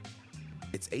freak.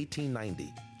 It's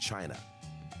 1890, China.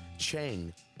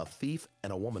 Cheng, a thief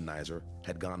and a womanizer,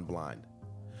 had gone blind.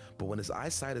 But when his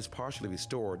eyesight is partially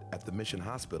restored at the mission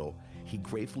hospital, he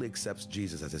gratefully accepts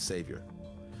Jesus as his savior.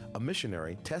 A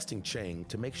missionary testing Cheng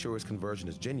to make sure his conversion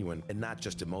is genuine and not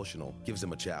just emotional gives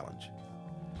him a challenge.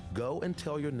 Go and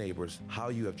tell your neighbors how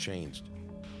you have changed.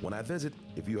 When I visit,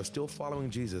 if you are still following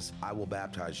Jesus, I will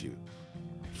baptize you.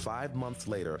 5 months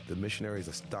later, the missionary is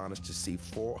astonished to see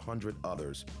 400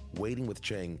 others waiting with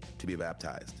Cheng to be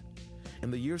baptized.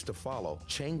 In the years to follow,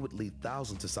 Cheng would lead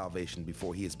thousands to salvation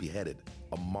before he is beheaded,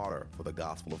 a martyr for the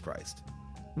gospel of Christ.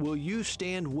 Will you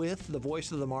stand with the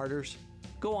Voice of the Martyrs?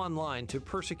 Go online to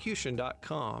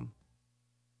persecution.com.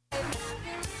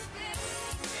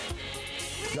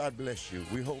 God bless you.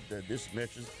 We hope that this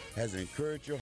message has encouraged your